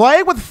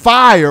 play with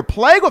fire,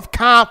 play with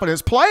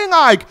confidence, play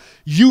like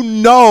you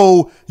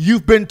know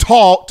you've been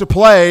taught to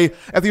play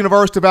at the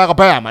University of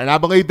Alabama. And I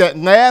believe that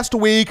last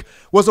week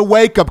was a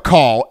wake-up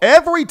call.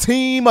 Every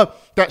team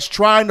that's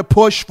trying to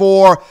push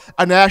for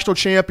a national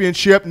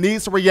championship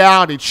needs a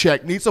reality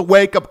check, needs a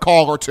wake-up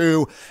call or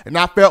two. And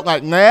I felt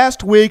like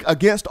last week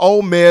against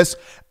Ole Miss,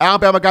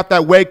 Alabama got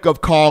that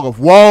wake-up call of,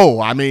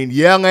 whoa, I mean,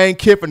 yeah, Lane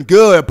Kiffin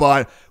good,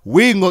 but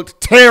we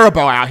looked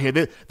terrible out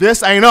here.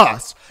 This ain't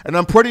us. And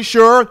I'm pretty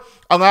sure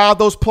a lot of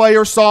those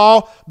players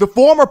saw the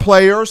former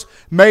players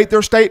made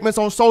their statements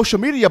on social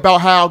media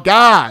about how,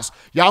 guys,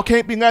 y'all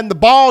can't be letting the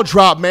ball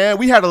drop, man.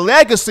 We had a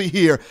legacy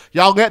here.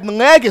 Y'all letting the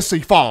legacy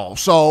fall.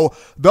 So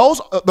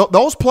those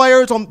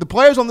players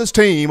on this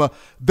team,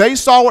 they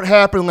saw what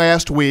happened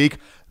last week.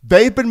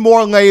 They've been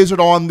more lasered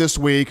on this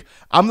week.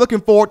 I'm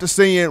looking forward to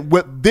seeing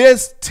what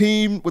this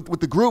team, what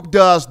the group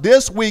does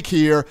this week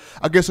here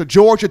against a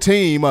Georgia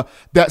team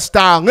that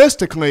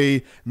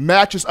stylistically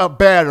matches up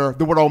better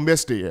than what Ole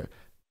Miss did.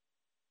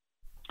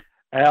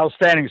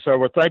 Outstanding, sir.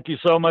 Well, thank you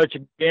so much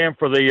again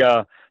for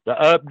the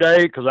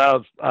update,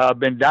 because I've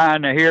been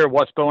dying to hear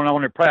what's going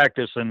on in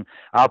practice, and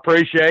I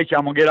appreciate you.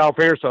 I'm going to get off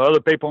here so other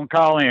people can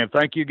call in.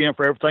 Thank you again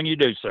for everything you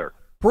do, sir.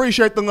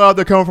 Appreciate the love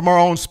that coming from our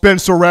own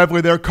Spencer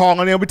Revley. They're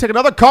calling in. We take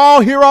another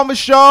call here on the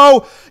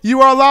show. You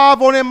are live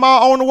on In My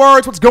Own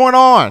Words. What's going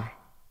on?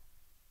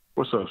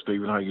 What's up,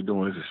 Steven? How you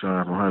doing? This is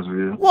Sean from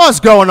Huntsville. What's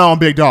going on,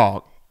 big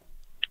dog?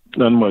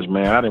 Nothing much,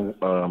 man. I didn't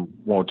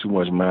want too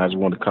much, man. I just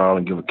wanted to call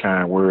and give a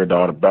kind word to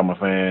all the Bama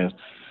fans.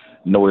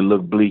 Know it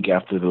looked bleak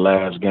after the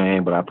last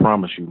game, but I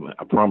promise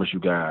you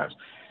guys,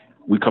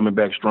 we coming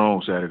back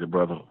strong Saturday,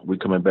 brother. We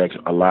coming back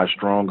a lot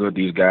stronger.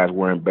 These guys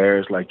were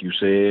embarrassed, like you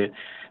said.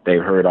 They've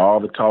heard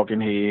all the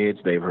talking heads.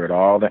 They've heard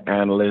all the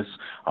analysts,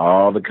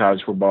 all the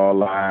college football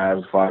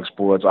lives, Fox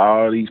Sports,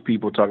 all these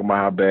people talking about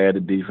how bad the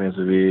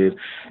defensive is.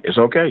 It's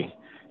okay.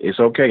 It's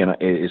okay. And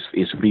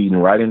it's feeding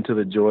right into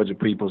the Georgia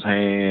people's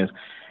hands.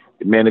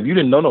 Man, if you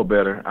didn't know no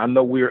better, I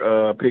know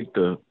we're picked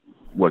the,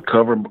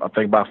 cover, I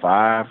think by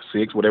 5,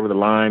 6, whatever the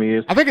line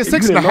is. I think it's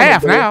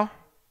 6.5 now.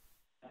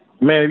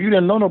 Man, if you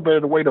didn't know no better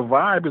the way the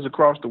vibe is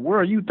across the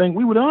world, you'd think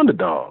we were the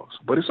underdogs.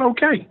 But it's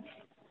okay.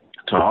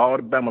 To all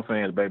the Bama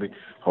fans, baby,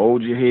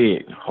 hold your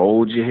head,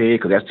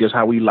 because that's just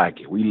how we like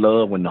it. We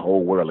love when the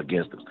whole world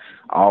against us.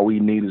 All we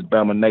need is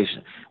Bama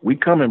Nation. We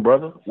coming,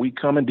 brother. We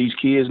coming. These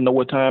kids know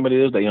what time it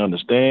is. They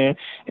understand,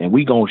 and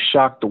we gonna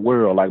shock the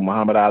world, like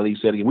Muhammad Ali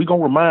said again. We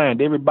gonna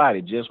remind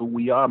everybody just who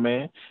we are,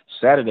 man.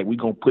 Saturday, we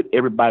gonna put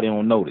everybody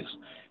on notice.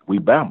 We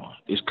Bama.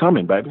 It's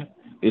coming, baby.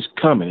 It's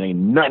coming. Ain't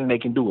nothing they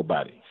can do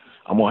about it.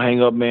 I'm going to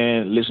hang up,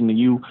 man, listen to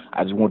you.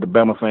 I just want the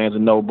Bama fans to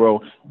know,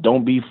 bro,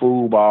 don't be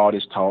fooled by all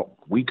this talk.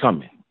 We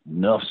coming.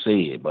 Enough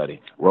said,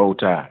 buddy. Roll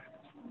Tide.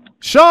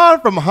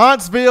 Sean from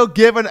Huntsville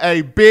giving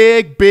a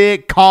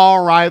big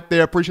call right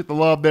there. Appreciate the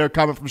love there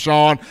coming from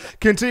Sean.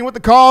 Continue with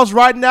the calls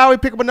right now. We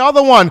pick up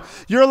another one.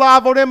 You're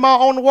live on In My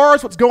Own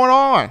Words. What's going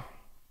on?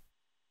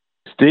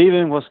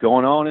 Steven, what's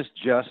going on? It's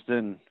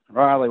Justin.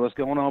 Riley, what's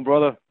going on,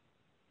 brother?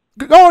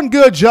 Going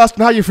good,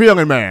 Justin. How you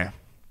feeling, man?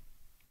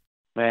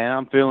 Man,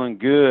 I'm feeling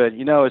good.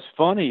 You know, it's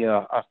funny.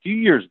 A few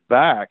years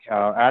back,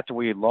 after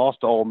we had lost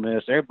to Ole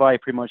Miss, everybody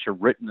pretty much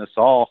had written us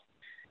off.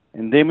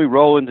 And then we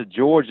roll into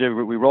Georgia,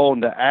 we roll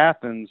into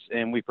Athens,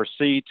 and we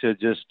proceed to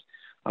just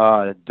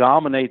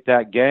dominate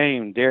that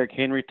game. Derrick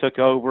Henry took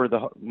over.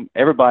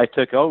 Everybody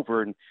took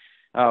over, and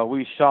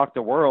we shocked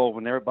the world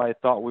when everybody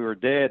thought we were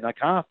dead. And I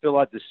kind of feel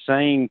like the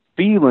same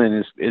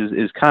feeling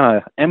is kind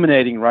of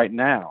emanating right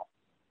now.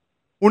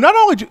 Well, not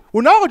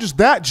only just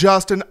that,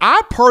 Justin,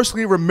 I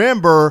personally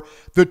remember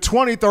the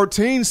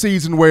 2013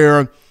 season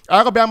where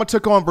Alabama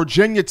took on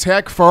Virginia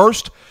Tech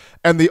first,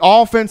 and the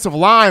offensive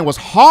line was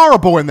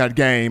horrible in that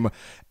game.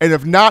 And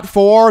if not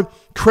for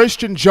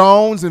Christian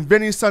Jones and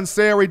Vinny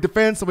Sunseri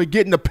defensively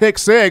getting the pick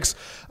six,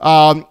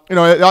 that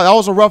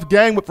was a rough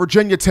game with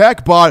Virginia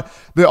Tech, but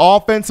the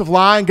offensive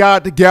line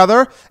got it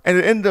together, and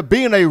it ended up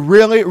being a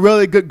really,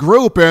 really good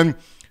group. And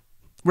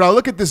when I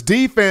look at this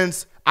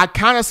defense, I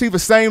kind of see the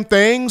same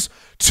things.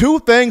 Two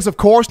things, of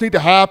course, need to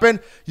happen.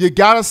 You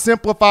got to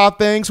simplify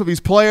things for these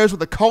players where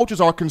the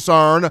coaches are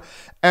concerned.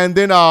 And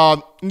then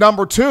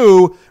number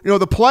two,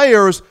 the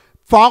players,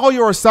 follow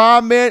your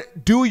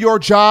assignment, do your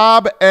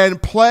job, and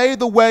play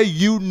the way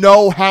you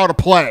know how to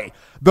play.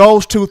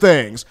 Those two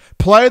things.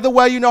 Play the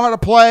way you know how to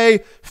play,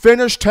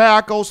 finish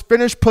tackles,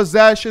 finish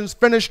possessions,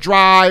 finish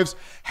drives,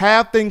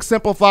 have things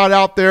simplified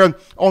out there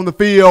on the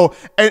field,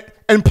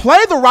 and play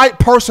the right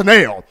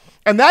personnel.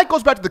 And that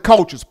goes back to the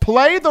coaches.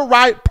 Play the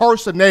right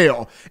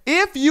personnel.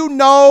 If you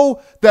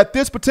know that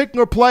this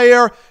particular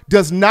player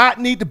does not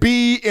need to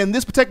be in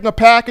this particular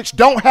package,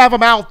 don't have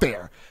him out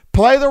there.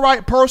 Play the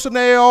right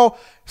personnel,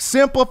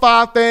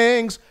 simplify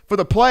things for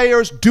the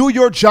players, do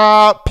your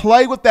job,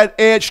 play with that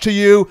edge to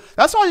you.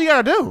 That's all you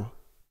got to do.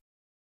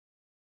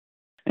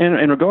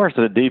 In regards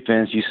to the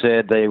defense, you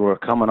said they were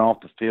coming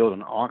off the field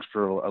in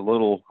Oxford a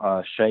little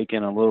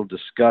shaken, a little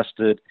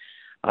disgusted,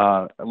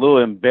 a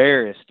little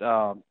embarrassed.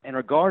 In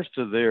regards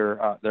to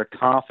their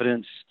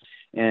confidence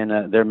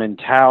and their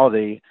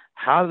mentality,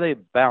 how do they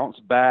bounce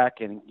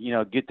back and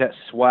get that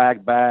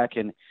swag back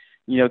and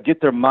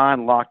get their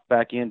mind locked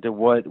back into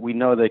what we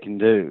know they can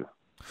do?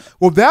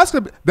 Well, that's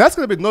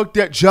gonna be looked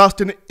at,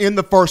 Justin, in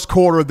the first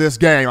quarter of this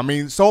game. I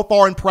mean, so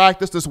far in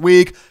practice this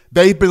week,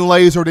 they've been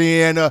lasered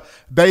in.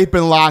 They've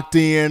been locked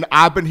in.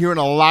 I've been hearing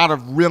a lot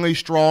of really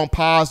strong,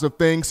 positive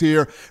things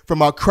here from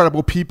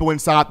credible people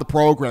inside the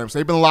program. So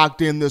they've been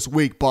locked in this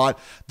week. But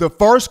the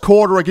first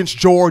quarter against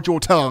Georgia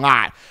will tell a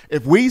lot.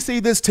 If we see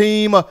this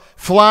team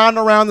flying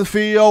around the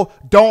field,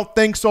 don't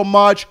think so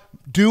much,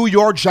 do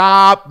your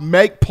job,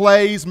 make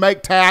plays,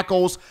 make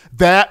tackles,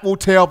 that will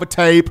tell the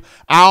tape.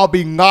 I'll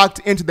be knocked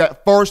into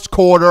that first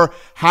quarter.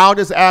 How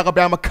does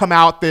Alabama come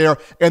out there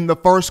in the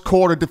first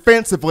quarter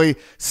defensively,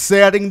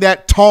 setting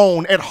that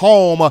tone at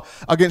home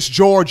against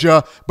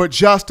Georgia? But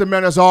Justin,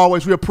 man, as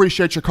always, we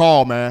appreciate your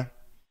call, man.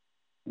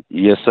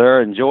 Yes,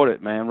 sir. Enjoyed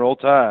it, man. Roll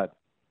Tide.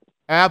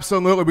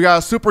 Absolutely. We got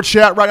a super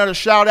chat right now to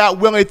shout out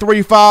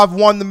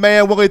Willie351, the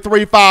man,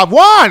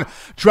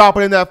 Willie351,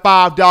 dropping in that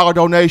 $5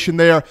 donation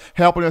there,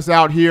 helping us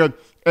out here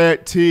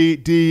at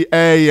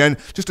TDA. And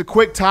just a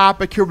quick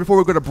topic here before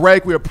we go to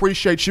break. We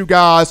appreciate you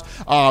guys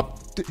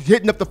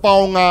hitting up the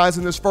phone lines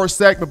in this first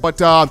segment. But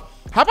how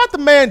about the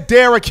man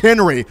Derrick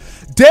Henry?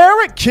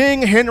 Derrick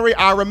King Henry,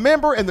 I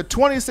remember in the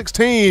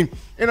 2016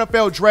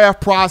 NFL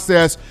draft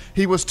process,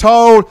 he was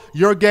told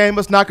your game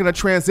is not going to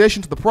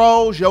transition to the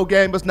pros, your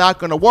game is not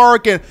going to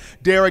work, and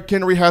Derrick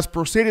Henry has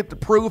proceeded to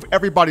prove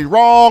everybody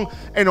wrong.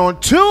 And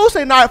on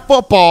Tuesday Night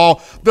Football,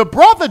 the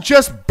brother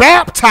just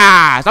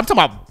baptized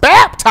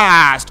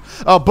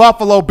a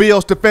Buffalo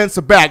Bills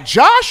defensive back.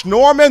 Josh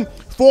Norman,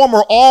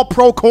 former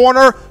All-Pro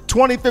corner,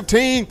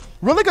 2015,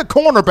 really good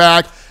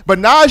cornerback. But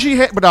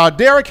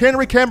Derrick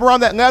Henry came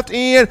around that left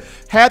end,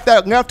 had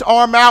that left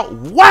arm out,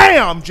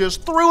 wham,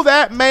 just threw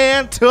that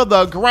man to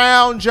the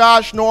ground.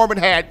 Josh Norman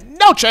had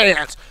no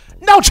chance,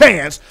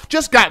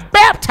 just got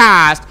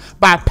baptized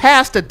by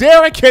Pastor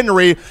Derrick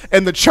Henry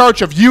in the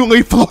Church of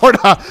Yulee, Florida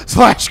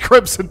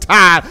 /Crimson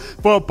Tide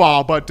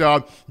football. But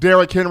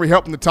Derrick Henry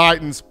helping the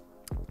Titans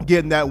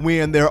getting that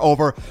win there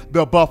over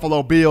the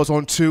Buffalo Bills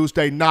on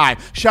Tuesday night.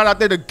 Shout out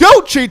there to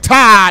Gucci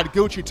Tide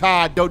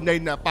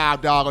donating that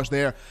 $5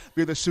 there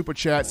via the Super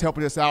Chats,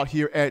 helping us out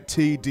here at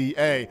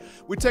TDA.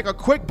 We take a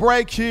quick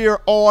break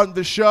here on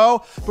the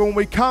show, but when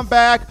we come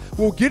back,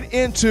 we'll get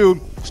into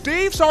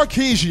Steve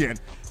Sarkisian.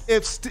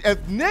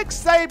 If Nick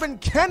Saban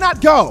cannot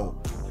go,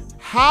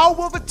 how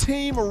will the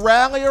team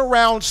rally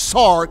around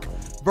Sark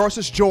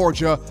versus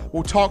Georgia?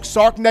 We'll talk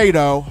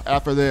Sarknado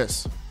after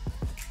this.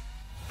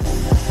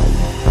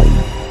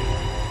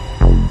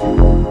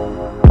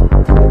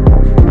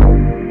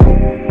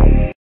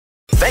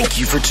 Thank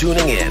you for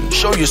tuning in.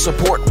 Show your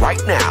support right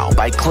now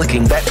by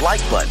clicking that like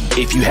button.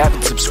 If you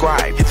haven't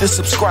subscribed, hit the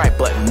subscribe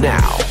button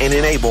now and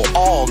enable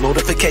all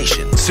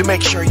notifications to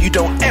make sure you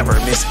don't ever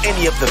miss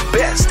any of the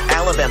best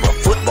Alabama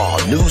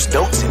football news,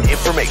 notes, and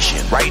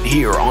information right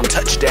here on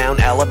Touchdown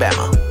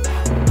Alabama.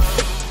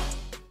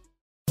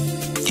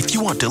 If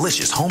you want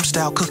delicious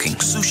home-style cooking,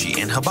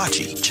 sushi, and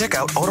hibachi, check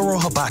out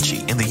Otoro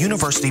Hibachi in the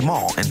University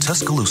Mall in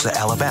Tuscaloosa,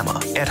 Alabama.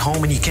 At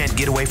home and you can't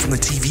get away from the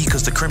TV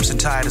because the Crimson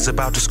Tide is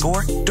about to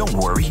score? Don't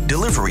worry.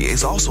 Delivery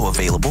is also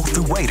available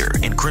through Waiter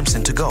and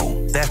Crimson To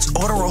Go. That's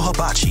Otoro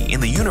Hibachi in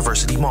the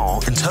University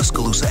Mall in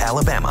Tuscaloosa,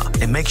 Alabama.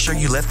 And make sure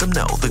you let them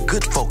know the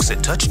good folks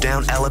at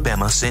Touchdown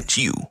Alabama sent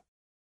you.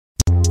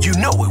 You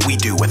know what we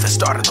do at the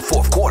start of the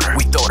fourth quarter.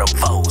 We throw them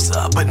foes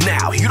up. But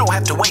now you don't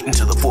have to wait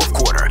until the fourth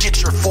quarter.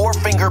 Get your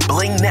 4-finger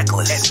bling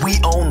necklace at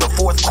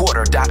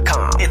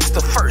WeOwnTheFourthQuarter.com. It's the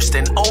first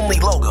and only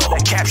logo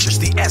that captures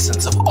the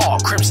essence of all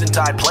Crimson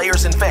Tide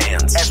players and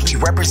fans as we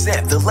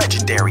represent the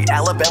legendary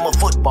Alabama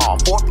football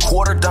fourth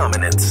quarter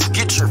dominance.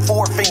 Get your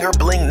 4-finger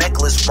bling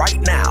necklace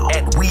right now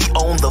at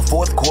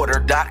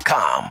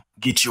WeOwnTheFourthQuarter.com.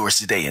 Get yours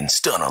today and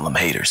stun on them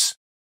haters.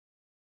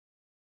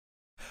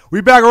 We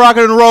back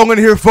rocking and rolling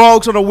here,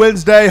 folks, on a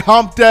Wednesday,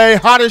 hump day,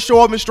 hottest show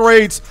on the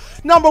streets,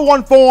 number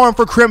one forum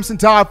for Crimson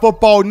Tide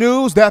football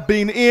news, that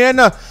being in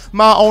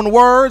my own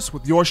words,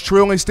 with yours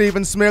truly,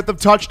 Stephen Smith of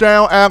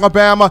Touchdown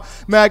Alabama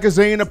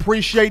Magazine.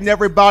 Appreciating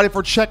everybody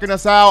for checking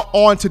us out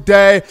on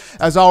today.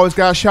 As always,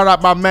 guys, shout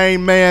out my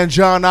main man,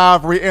 John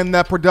Ivory, in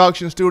that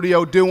production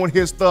studio doing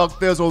his thug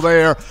thizzle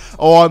there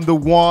on the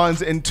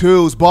ones and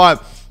twos.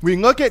 But we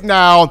look at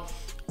now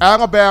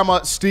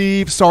Alabama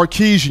Steve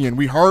Sarkisian.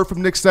 We heard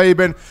from Nick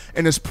Saban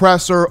in his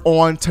presser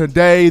on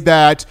today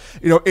that,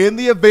 in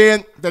the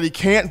event that he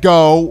can't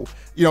go,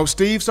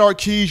 Steve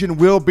Sarkisian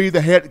will be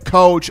the head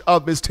coach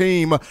of his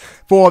team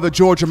for the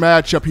Georgia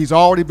matchup. He's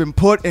already been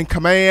put in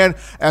command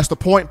as the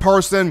point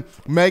person,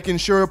 making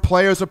sure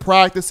players are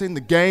practicing,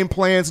 the game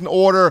plan's in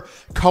order,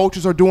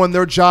 coaches are doing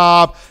their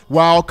job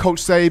while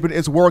Coach Saban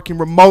is working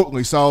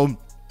remotely. So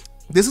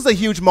this is a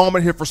huge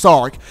moment here for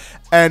Sark.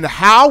 And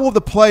how will the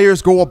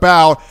players go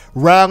about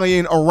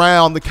rallying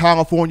around the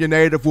California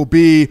native will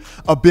be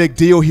a big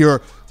deal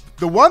here.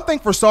 The one thing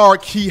for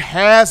Sark, he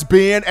has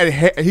been a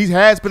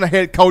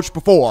head coach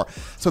before.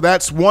 So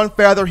that's one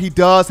feather he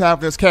does have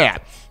in his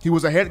cap. He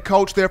was a head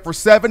coach there for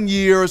 7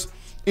 years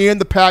in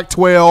the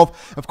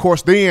Pac-12. Of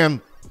course,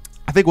 then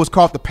I think it was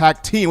called the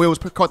Pac-10. It was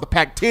called the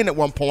Pac-10 at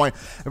one point,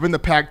 and then the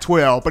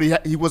Pac-12.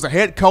 But he was a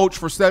head coach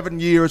for 7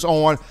 years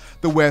on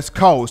the West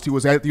Coast. He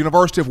was at the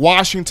University of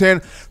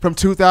Washington from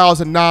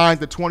 2009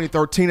 to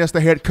 2013 as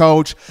the head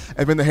coach,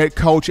 and then the head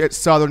coach at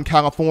Southern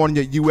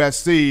California,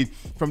 USC,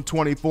 from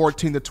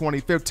 2014 to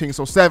 2015.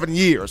 So 7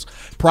 years.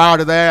 Prior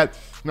to that,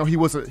 he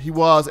was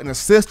an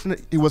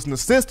assistant. He was an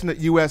assistant at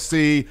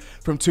USC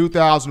from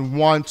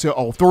 2001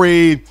 to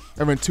 03,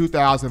 and then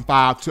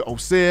 2005 to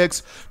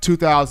 06,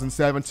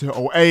 2007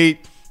 to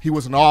 08. He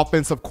was an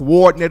offensive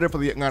coordinator for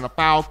the Atlanta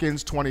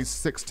Falcons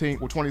 2017,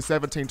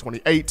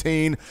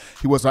 2018.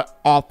 He was an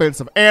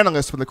offensive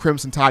analyst for the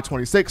Crimson Tide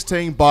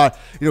 2016, but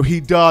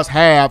he does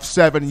have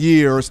 7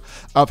 years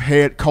of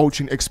head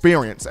coaching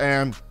experience.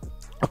 And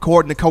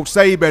according to Coach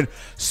Saban,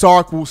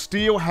 Sark will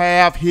still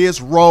have his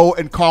role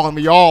in calling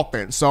the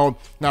offense. So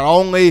not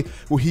only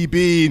will he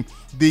be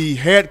the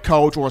head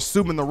coach or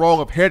assuming the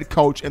role of head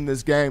coach in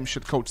this game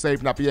should Coach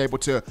Saban not be able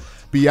to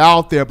be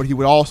out there, but he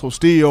would also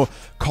still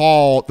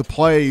call the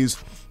plays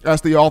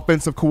as the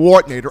offensive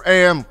coordinator.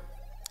 And,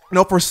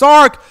 for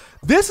Sark,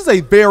 this is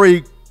a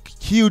very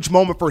huge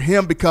moment for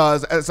him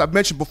because, as I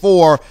mentioned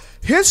before,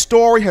 his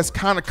story has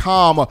kind of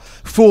come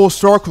full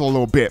circle a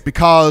little bit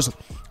because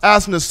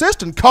as an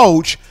assistant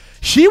coach,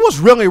 he was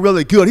really,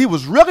 really good. He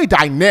was really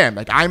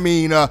dynamic. I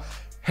mean,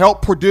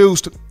 helped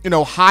produce,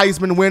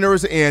 Heisman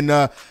winners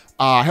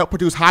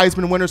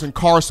in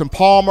Carson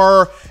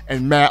Palmer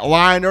and Matt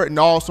Leinart and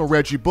also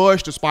Reggie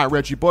Bush, despite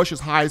Reggie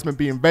Bush's Heisman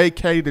being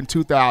vacated in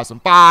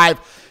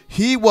 2005.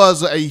 He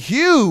was a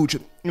huge,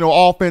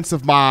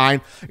 offensive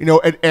mind,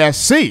 at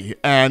SC,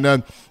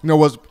 and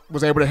was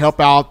able to help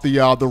out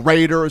the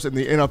Raiders and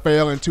the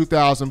NFL in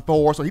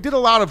 2004. So he did a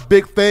lot of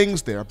big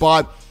things there,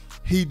 but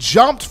he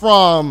jumped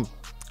from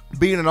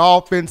being an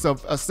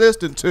offensive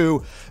assistant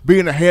to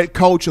being a head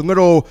coach a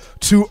little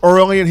too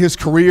early in his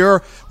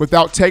career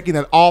without taking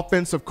that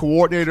offensive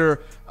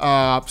coordinator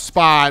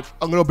spot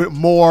a little bit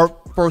more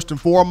first and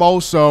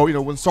foremost.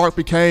 So, when Sark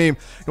became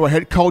a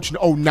head coach in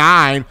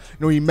 2009,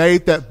 he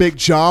made that big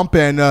jump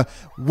and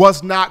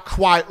was not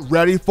quite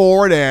ready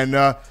for it. And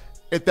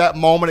at that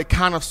moment, it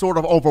kind of sort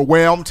of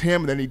overwhelmed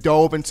him. And then he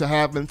dove into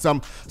having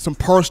some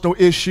personal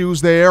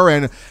issues there.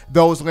 And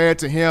those led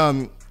to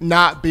him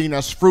not being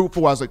as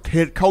fruitful as a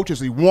head coach as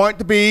he wanted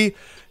to be.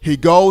 He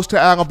goes to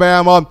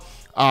Alabama,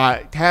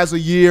 has a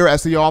year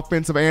as the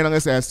offensive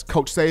analyst as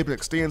Coach Saban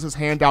extends his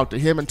hand out to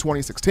him in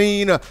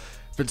 2016.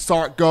 Then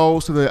Sark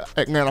goes to the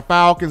Atlanta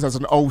Falcons as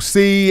an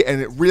OC,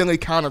 and it really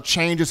kind of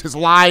changes his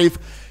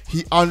life.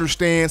 He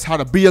understands how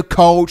to be a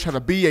coach, how to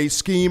be a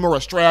schemer,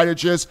 a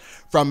strategist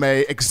from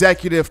a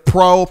executive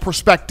pro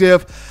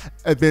perspective.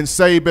 And then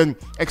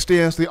Saban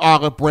extends the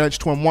olive branch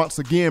to him once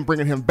again,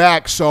 bringing him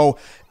back. So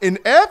in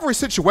every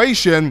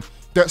situation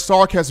that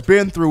Sark has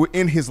been through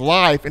in his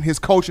life, in his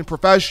coaching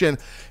profession,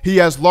 he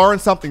has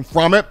learned something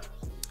from it,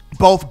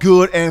 both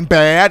good and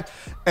bad.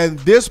 And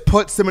this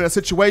puts him in a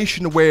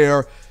situation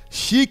where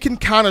he can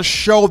kind of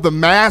show the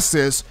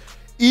masses,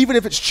 even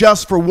if it's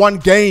just for one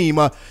game,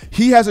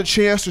 he has a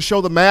chance to show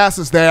the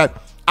masses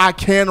that I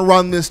can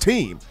run this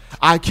team.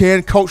 I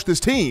can coach this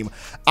team.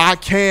 I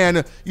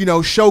can,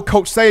 show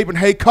Coach Saban,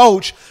 hey,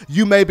 Coach,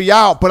 you may be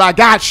out, but I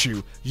got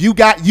you. You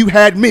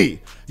had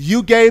me.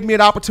 You gave me an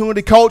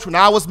opportunity, Coach, when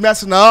I was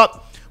messing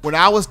up, when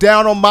I was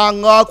down on my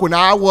luck, when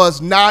I was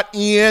not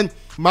in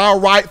my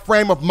right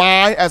frame of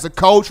mind as a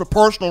coach for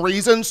personal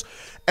reasons,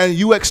 and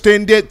you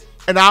extended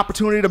an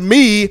opportunity to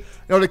me,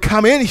 to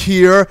come in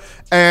here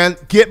and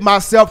get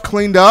myself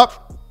cleaned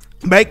up,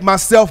 make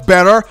myself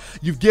better.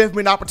 You've given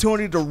me an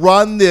opportunity to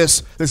run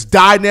this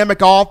dynamic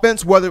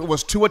offense, whether it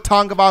was Tua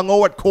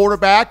Tagovailoa at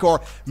quarterback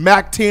or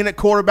Mac 10 at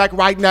quarterback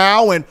right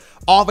now, and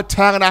all the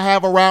talent I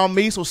have around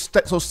me. So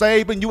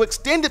Saban, you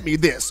extended me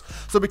this.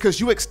 So because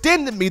you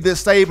extended me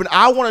this, Saban,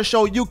 I want to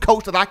show you,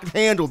 Coach, that I can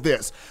handle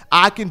this.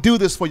 I can do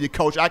this for you,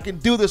 Coach. I can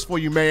do this for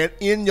you, man,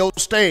 in your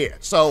stead.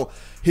 So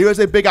here's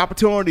a big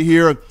opportunity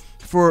here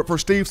for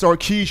Steve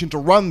Sarkisian to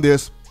run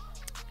this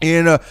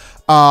in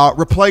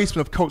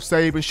replacement of Coach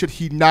Saban should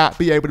he not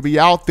be able to be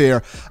out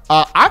there.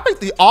 I think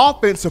the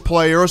offensive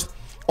players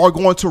are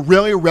going to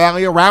really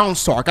rally around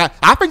Sark.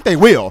 I think they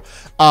will.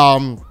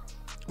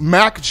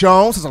 Mac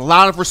Jones has a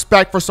lot of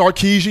respect for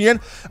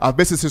Sarkisian.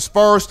 This is his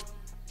first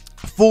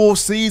full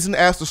season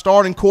as the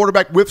starting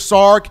quarterback with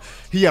Sark.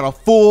 He had a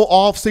full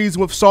offseason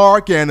with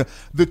Sark, and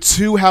the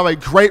two have a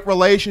great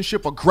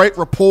relationship, a great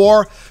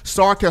rapport.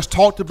 Sark has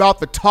talked about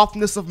the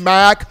toughness of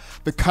Mac,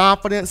 the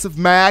confidence of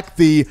Mac,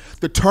 the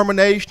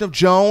determination of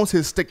Jones,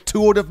 his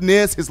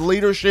stick-to-itiveness, his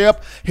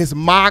leadership, his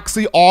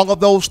moxie, all of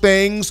those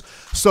things.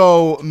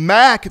 So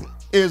Mac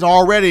is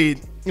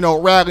already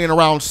rallying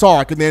around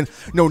Sark. And then,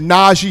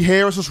 Najee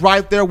Harris is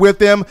right there with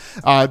him.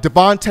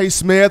 Devontae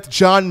Smith,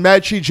 John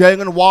Mechie,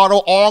 Jalen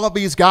Waddle, all of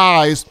these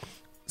guys,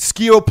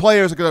 skilled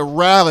players, are going to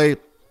rally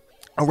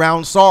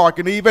around Sark.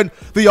 And even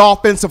the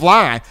offensive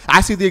line.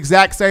 I see the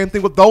exact same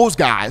thing with those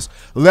guys.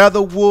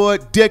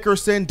 Leatherwood,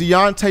 Dickerson,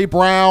 Deontay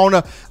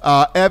Brown,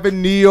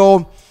 Evan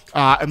Neal,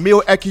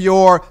 Emil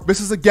Ekiyor. This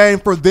is a game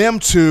for them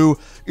to,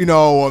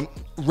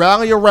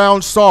 rally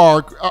around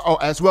Sark,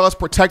 as well as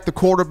protect the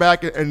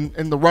quarterback and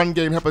the run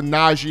game, helping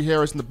Najee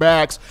Harris and the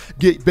backs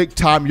get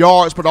big-time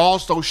yards, but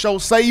also show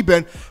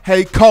Saban,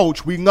 hey,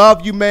 Coach, we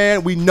love you,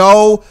 man. We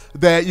know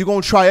that you're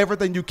going to try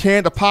everything you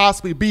can to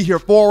possibly be here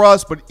for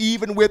us, but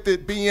even with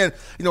it being,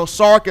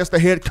 Sark as the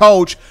head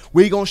coach,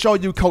 we going to show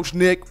you, Coach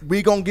Nick,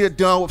 we going to get it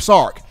done with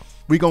Sark.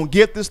 We going to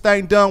get this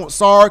thing done with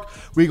Sark.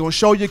 We going to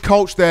show you,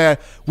 Coach,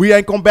 that we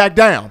ain't going to back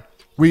down.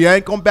 We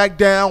ain't going to back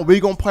down. We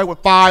going to play with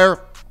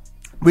fire.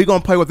 We're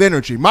going to play with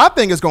energy. My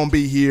thing is going to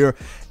be here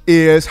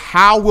is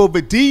how will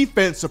the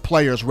defensive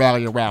players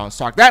rally around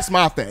Sark? That's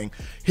my thing.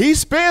 He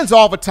spends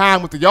all the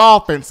time with the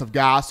offensive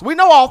guys. So we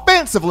know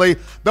offensively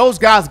those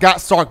guys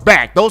got Sark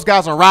back. Those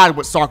guys are riding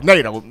with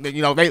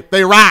Sarknado.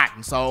 They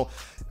riding. So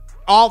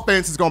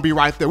offense is going to be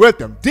right there with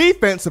them.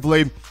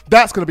 Defensively,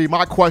 that's going to be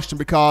my question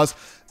because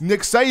Nick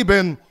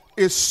Saban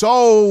is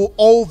so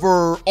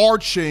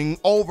overarching,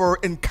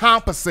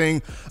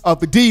 over-encompassing of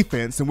the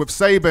defense. And with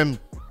Saban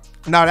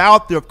not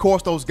out there, of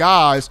course, those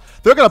guys,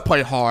 they're going to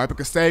play hard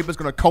because Saban's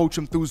going to coach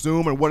them through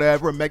Zoom and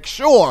whatever and make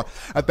sure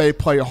that they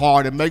play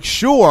hard and make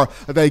sure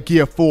that they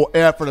give full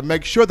effort and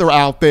make sure they're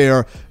out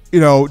there,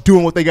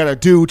 doing what they got to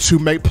do to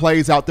make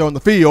plays out there on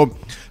the field.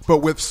 But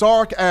with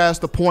Sark as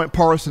the point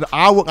person,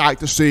 I would like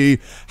to see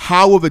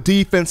how will the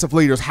defensive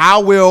leaders,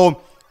 how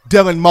will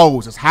Dylan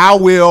Moses, how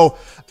will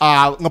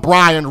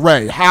LeBron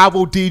Ray, how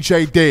will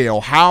DJ Dale,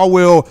 how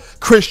will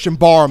Christian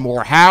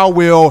Barmore, how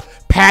will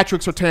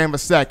Patrick Surtain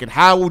II,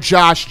 how will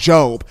Josh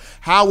Jobe,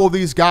 how will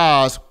these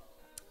guys,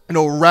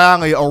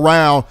 rally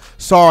around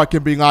Sark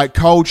and be like,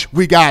 Coach,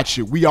 we got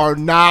you. We are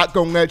not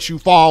going to let you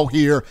fall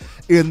here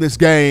in this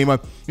game,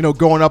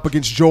 going up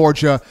against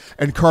Georgia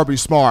and Kirby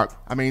Smart.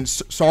 I mean,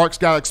 Sark's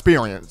got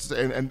experience,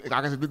 and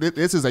like I said,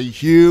 this is a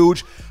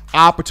huge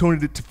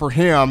opportunity for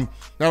him,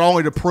 not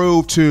only to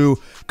prove to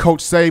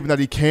Coach Saban that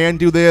he can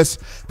do this,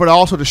 but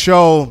also to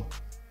show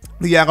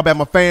the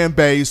Alabama fan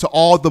base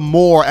all the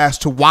more as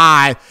to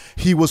why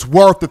he was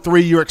worth the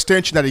 3-year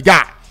extension that he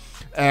got.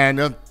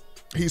 And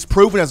he's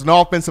proven as an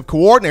offensive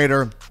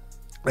coordinator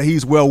that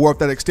he's well worth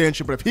that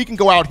extension. But if he can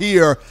go out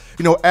here,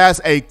 as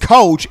a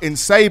coach in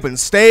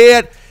Saban's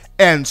stead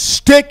and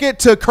stick it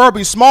to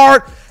Kirby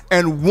Smart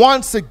and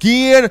once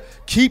again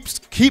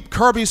keep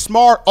Kirby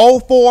Smart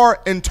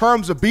 0-4 in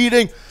terms of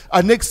beating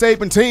a Nick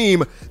Saban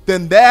team,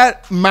 then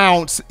that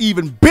mounts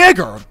even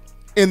bigger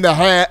in the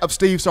hat of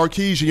Steve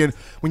Sarkisian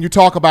when you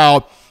talk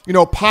about,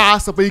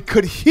 possibly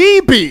could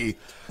he be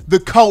the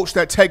coach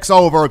that takes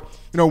over,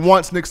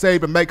 once Nick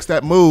Saban makes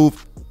that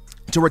move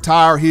to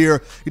retire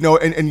here,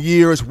 in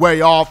years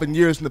way off and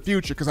years in the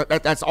future, because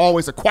that's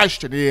always a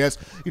question is,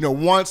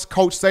 once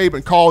Coach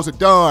Saban calls it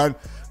done,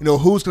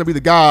 who's going to be the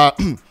guy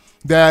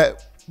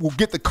that will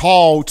get the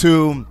call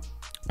to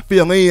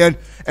fill in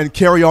and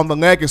carry on the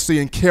legacy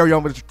and carry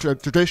on the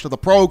tradition of the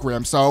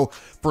program. So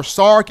for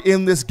Sark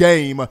in this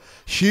game,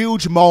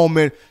 huge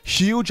moment,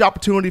 huge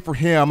opportunity for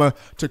him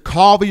to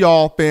call the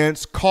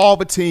offense, call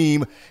the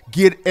team,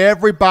 get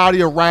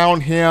everybody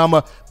around him,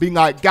 being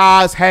like,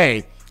 guys,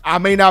 hey, I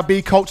may not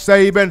be Coach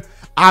Saban.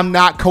 I'm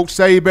not Coach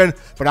Saban,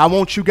 but I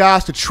want you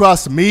guys to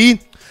trust me.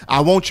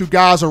 I want you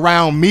guys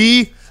around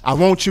me. I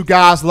want you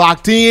guys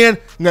locked in.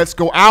 Let's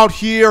go out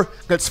here.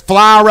 Let's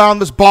fly around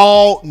this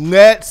ball.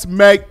 Let's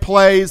make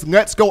plays.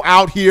 Let's go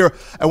out here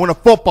and win a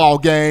football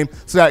game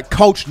so that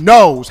Coach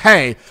knows,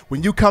 hey,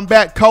 when you come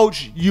back,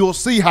 Coach, you'll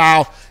see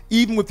how,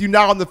 even with you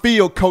not on the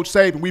field, Coach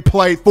Saban, we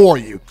played for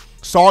you.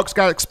 Sark's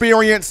got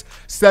experience,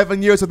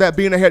 7 years of that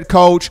being a head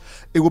coach.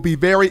 It will be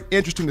very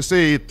interesting to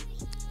see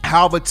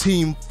how the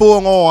team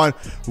full on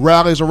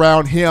rallies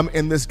around him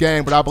in this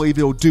game, but I believe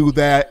he'll do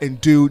that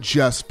and do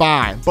just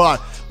fine.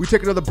 But we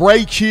take another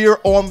break here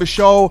on the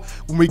show.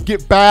 When we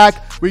get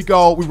back, we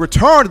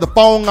return to the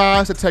phone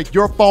lines to take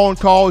your phone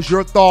calls,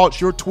 your thoughts,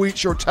 your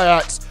tweets, your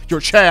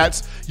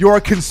chats,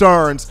 your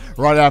concerns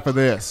right after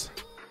this.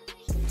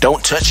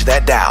 Don't touch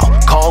that dial.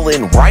 Call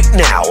in right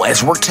now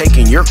as we're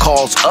taking your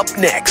calls up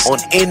next on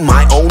In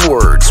My Own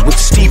Words with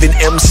Stephen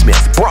M.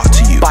 Smith, brought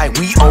to you by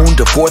We Own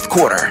the Fourth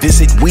Quarter.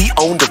 Visit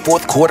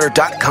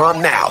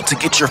WeOwnTheFourthQuarter.com now to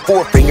get your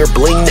four-finger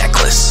bling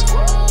necklace.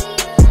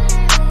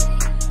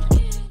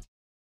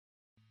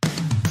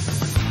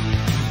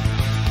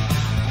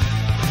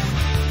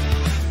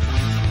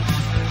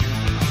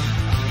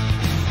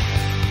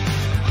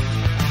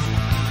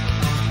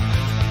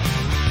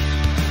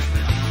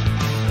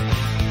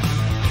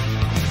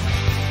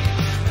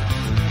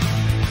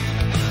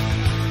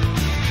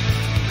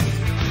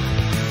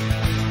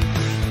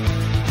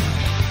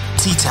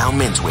 T-Town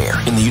Menswear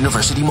in the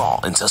University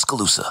Mall in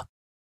Tuscaloosa.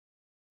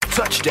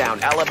 Touchdown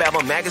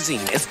Alabama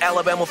Magazine is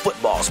Alabama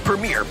football's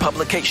premier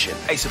publication.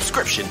 A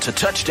subscription to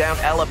Touchdown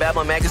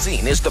Alabama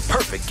Magazine is the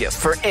perfect gift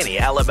for any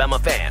Alabama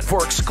fan.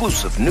 For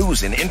exclusive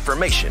news and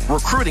information,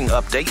 recruiting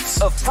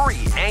updates, a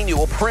free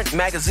annual print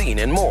magazine,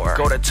 and more,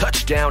 go to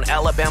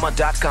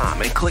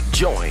touchdownalabama.com and click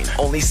join.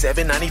 Only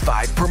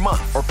 $7.95 per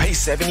month, or pay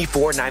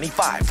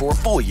 $74.95 for a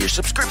full year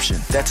subscription.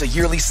 That's a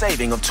yearly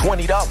saving of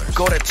 $20.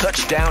 Go to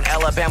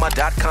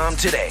touchdownalabama.com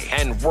today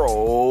and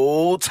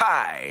roll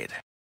Tide.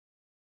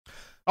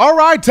 All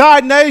right,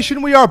 Tide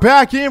Nation, we are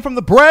back in from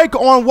the break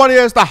on what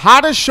is the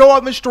hottest show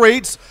on the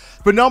streets.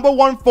 The number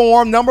one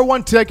form, number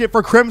one ticket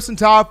for Crimson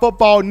Tide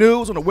football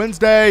news on a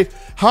Wednesday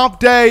hump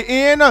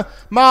day. In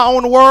My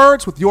Own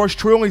Words with yours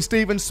truly,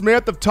 Stephen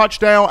Smith of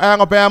Touchdown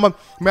Alabama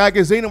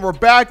Magazine. And we're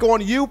back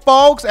on you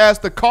folks as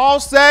the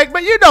call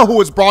segment. You know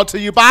who it's brought to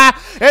you by.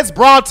 It's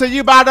brought to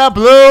you by the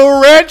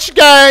Blue Wrench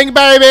Gang,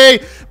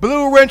 baby.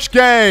 Blue Wrench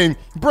Gang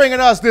bringing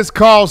us this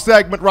call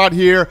segment right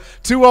here.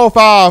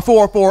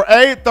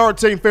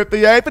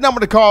 205-448-1358. The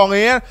number to call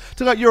in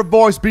to let your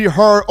voice be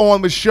heard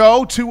on the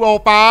show.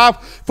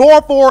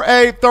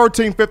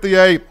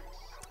 205-448-1358.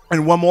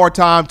 And one more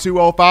time,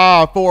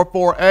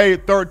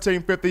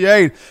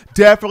 205-448-1358.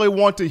 Definitely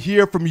want to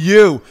hear from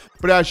you.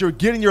 But as you're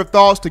getting your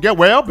thoughts together,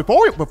 well,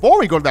 before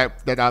we go to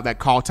that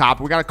call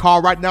topic, we got a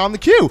call right now in the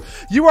queue.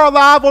 You are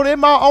live on In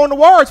My Own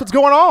Words. What's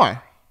going on?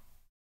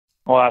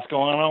 What's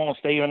going on,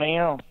 Stephen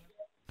M.?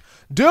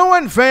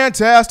 Doing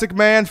fantastic,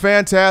 man.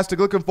 Fantastic.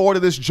 Looking forward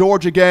to this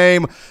Georgia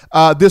game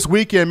this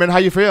weekend, man. How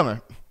you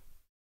feeling?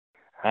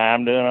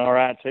 I'm doing all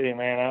right, too,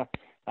 man.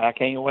 I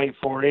can't wait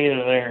for it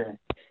either there.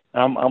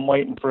 I'm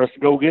waiting for us to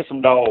go get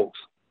some dogs.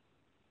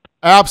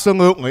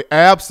 Absolutely.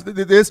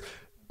 This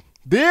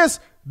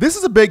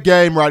is a big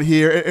game right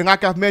here. And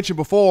like I've mentioned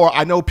before,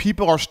 I know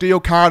people are still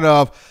kind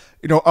of,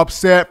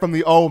 upset from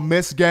the Ole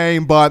Miss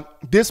game, but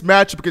this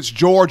matchup against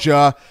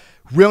Georgia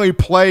really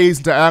plays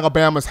into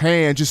Alabama's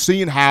hand, just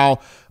seeing how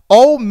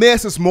Ole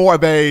Miss is more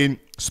of a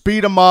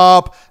speed 'em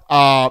up,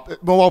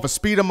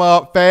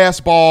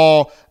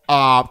 fastball,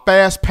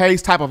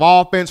 fast-paced type of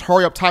offense,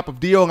 hurry-up type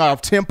of deal, out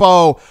of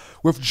tempo.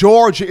 With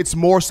Georgia, it's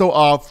more so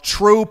of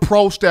true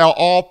pro-style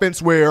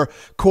offense where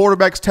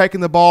quarterback's taking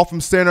the ball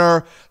from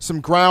center, some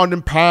ground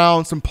and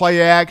pound, some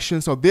play action.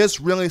 So this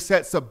really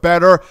sets up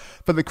better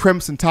for the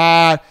Crimson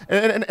Tide.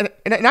 And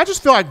I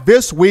just feel like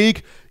this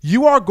week,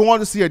 you are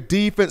going to see a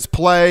defense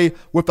play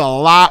with a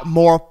lot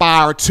more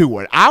fire to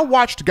it. I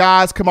watched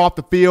guys come off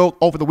the field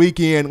over the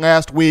weekend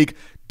last week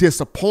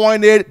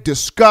disappointed,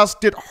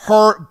 disgusted,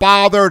 hurt,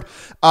 bothered.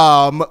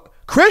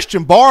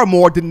 Christian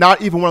Barmore did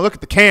not even want to look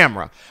at the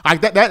camera.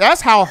 Like that's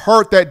how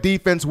hurt that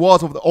defense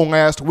was on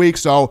last week.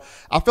 So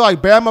I feel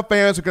like Bama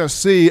fans are going to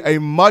see a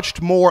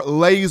much more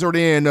lasered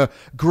in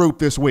group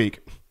this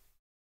week.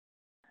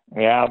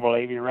 Yeah, I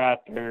believe you're right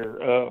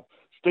there.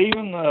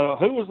 Stephen,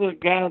 who was the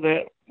guy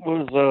that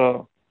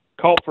was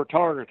caught for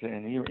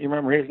targeting? You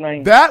remember his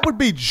name? That would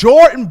be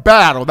Jordan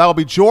Battle.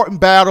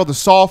 The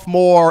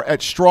sophomore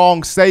at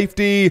strong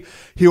safety.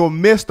 He'll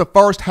miss the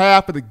first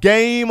half of the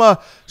game.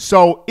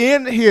 So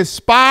in his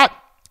spot,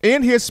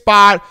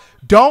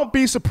 don't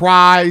be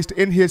surprised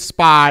in his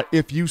spot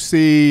if you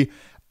see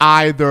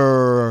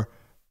either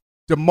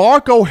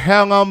DeMarco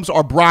Hellams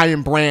or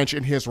Brian Branch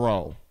in his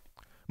role.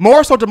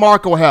 More so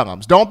DeMarco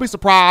Hellams. Don't be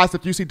surprised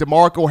if you see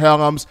DeMarco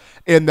Hellams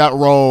in that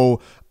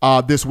role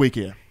this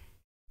weekend.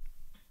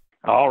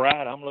 All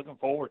right, I'm looking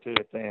forward to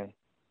it then.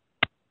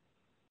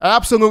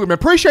 Absolutely, man.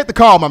 Appreciate the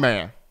call, my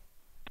man.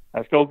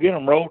 Let's go get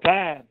them. Roll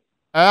Tide.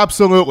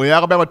 Absolutely.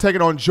 Alabama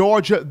taking on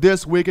Georgia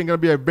this weekend. Going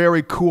to be a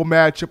very cool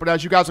matchup. But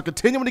as you guys are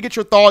continuing to get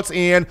your thoughts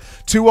in,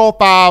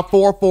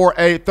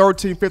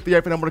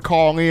 205-448-1358 for number to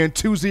call in,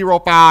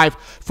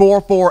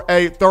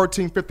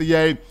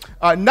 205-448-1358.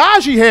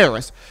 Najee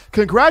Harris.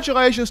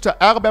 Congratulations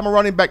to Alabama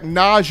running back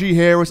Najee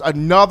Harris.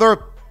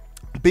 Another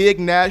Big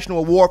national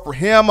award for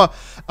him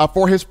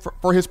for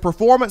his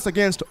performance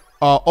against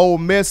Ole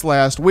Miss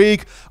last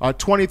week.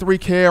 23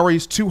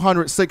 carries,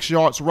 206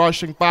 yards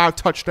rushing, 5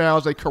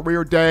 touchdowns, a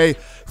career day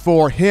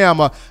for him.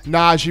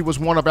 Najee was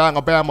one of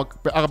Alabama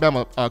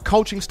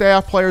coaching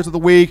staff players of the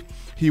week.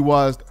 He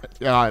was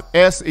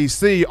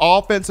SEC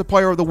Offensive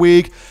Player of the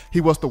Week.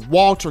 He was the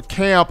Walter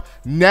Camp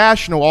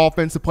National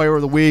Offensive Player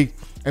of the Week.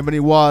 And then he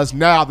was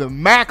now the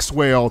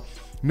Maxwell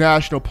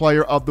National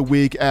Player of the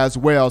Week as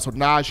well. So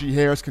Najee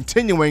Harris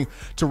continuing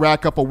to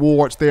rack up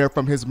awards there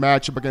from his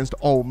matchup against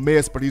Ole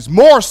Miss, but he's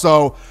more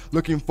so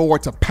looking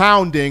forward to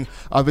pounding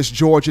this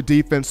Georgia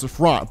defensive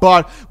front.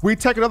 But we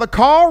take another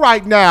call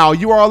right now.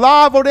 You are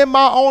live on In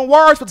My Own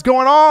Words. What's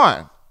going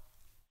on?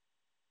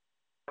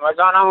 What's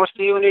going on with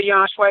Steven the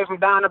Young Sway from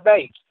down the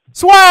bay?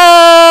 Sway!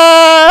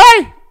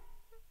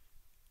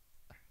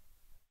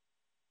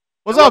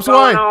 What's up, Sway?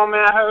 What's going on,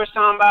 man? I heard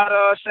something about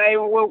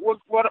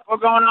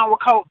what's going on with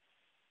Coach.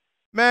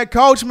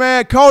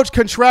 Coach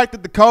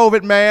contracted the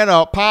COVID, man.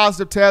 A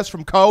positive test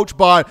from Coach,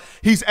 but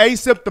he's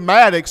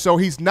asymptomatic, so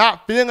he's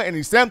not feeling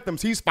any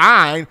symptoms. He's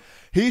fine.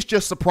 He's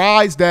just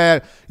surprised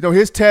that,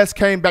 his test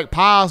came back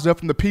positive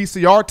from the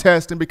PCR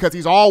testing because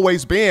he's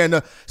always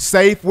been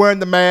safe wearing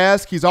the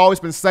mask. He's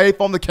always been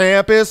safe on the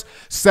campus,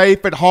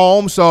 safe at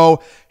home.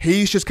 So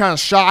he's just kind of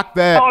shocked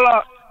that. Hold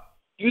up.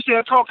 You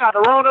said Coach got the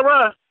Rona,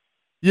 bro?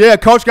 Yeah,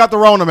 Coach got the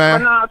Rona,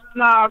 man.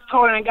 No,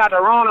 Coach ain't got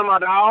the Rona, my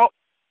dog.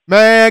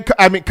 Man,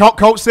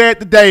 Coach said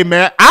today,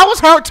 man. I was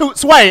hurt too,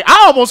 Sway.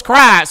 I almost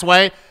cried,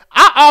 Sway.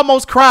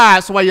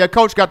 Yeah,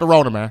 Coach got the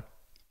Rona, man.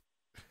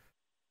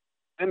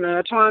 Hey,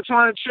 man,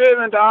 2020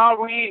 tripping, dog.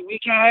 We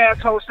can't have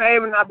Coach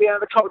Saban not be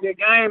able to coach the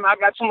game. I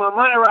got too much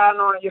money riding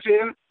on it, you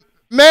feel me?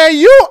 Man,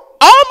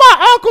 all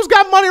my uncles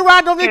got money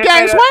riding on the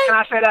game, Sway. Can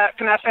I say that?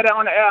 Can I say that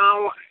on the air?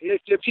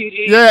 Your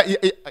PG?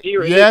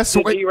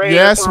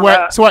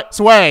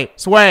 Sway.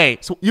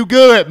 You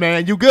good,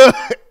 man. You good.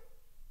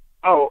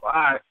 Oh, all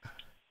right.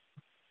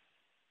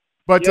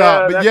 But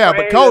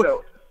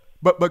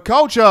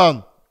Coach,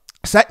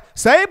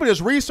 Saban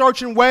is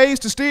researching ways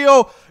to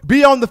still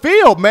be on the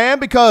field, man,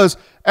 because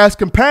as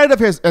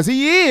competitive as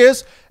he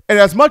is, and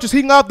as much as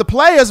he loves the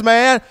players,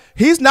 man,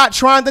 he's not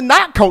trying to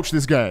not coach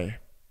this game.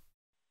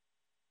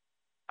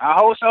 I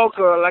hope so,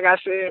 cause like I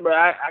said, bro,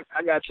 I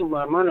got too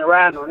much money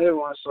riding on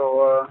everyone,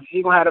 so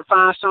he gonna have to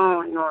find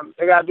some.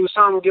 They gotta do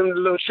something, give him a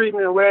little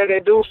treatment, where they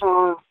do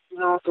for him,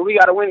 cause we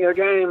gotta win the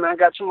game, man. I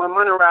got too much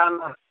money riding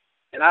on it.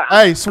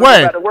 And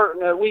Sway. Got to work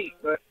that week,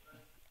 but.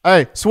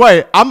 Hey,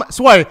 Sway. I'm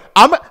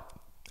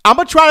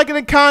gonna try to get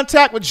in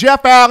contact with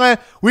Jeff Allen.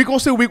 We gonna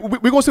see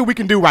what we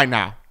can do right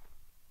now.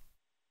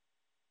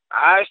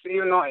 I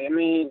still know. I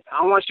mean, I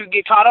don't want you to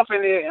get caught up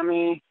in it. I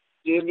mean,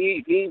 just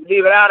leave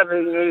it out of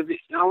it.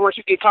 I don't want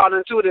you to get caught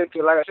into it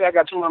because, like I said, I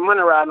got too much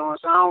money riding on,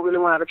 so I don't really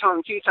want to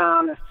come to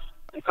T-Town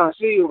and come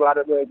see you about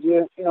it. But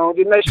just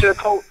make sure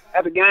coach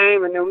at the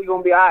game, and then we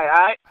gonna be all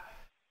right.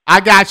 I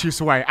got you,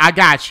 Sway. I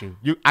got you.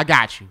 I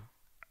got you.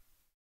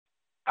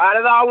 All right,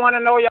 that's all I want to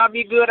know. Y'all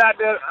be good out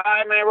there. All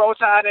right, man. Roll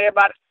Tide,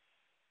 everybody.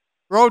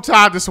 Roll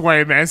Tide this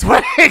way, man.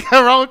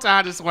 Roll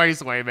Tide this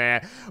way,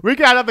 man. We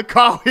got another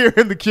call here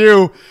in the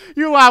queue.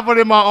 You live on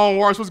In My Own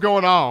Words. What's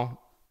going on?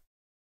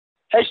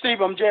 Hey, Steve.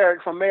 I'm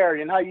Jared from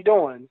Marion. How you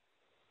doing?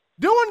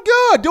 Doing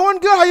good.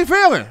 How you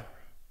feeling?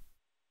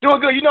 Doing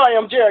good. I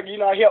am Jared.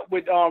 I help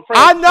with friends.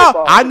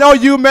 I know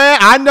you, man.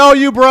 I know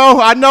you, bro.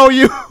 I know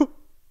you.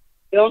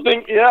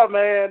 Yeah,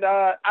 man.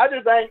 I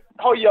just ain't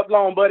hold you up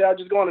long, buddy. I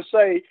just going to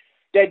say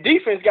that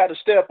defense got to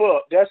step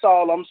up. That's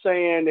all I'm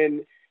saying.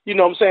 And,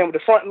 what I'm saying, with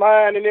the front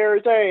line and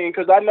everything,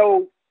 because I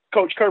know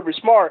Coach Kirby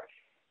Smart,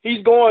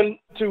 he's going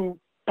to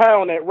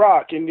pound that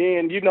rock. And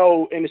then,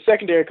 in the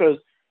secondary, because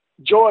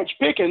George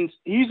Pickens,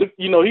 he's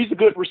a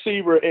good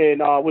receiver. And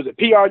was it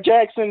P.R.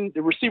 Jackson,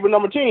 the receiver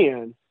number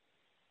 10?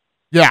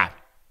 Yeah.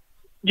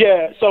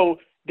 Yeah, so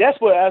that's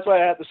what I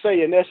have to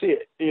say, and that's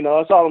it.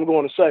 That's all I'm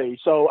going to say.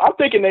 So I'm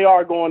thinking they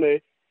are going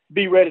to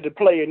be ready to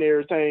play and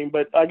everything.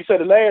 But like I said,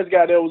 the last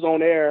guy that was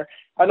on air,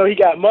 I know he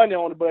got money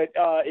on it, but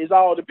it's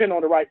all depending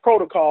on the right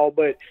protocol.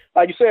 But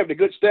like you said, the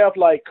good staff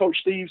like Coach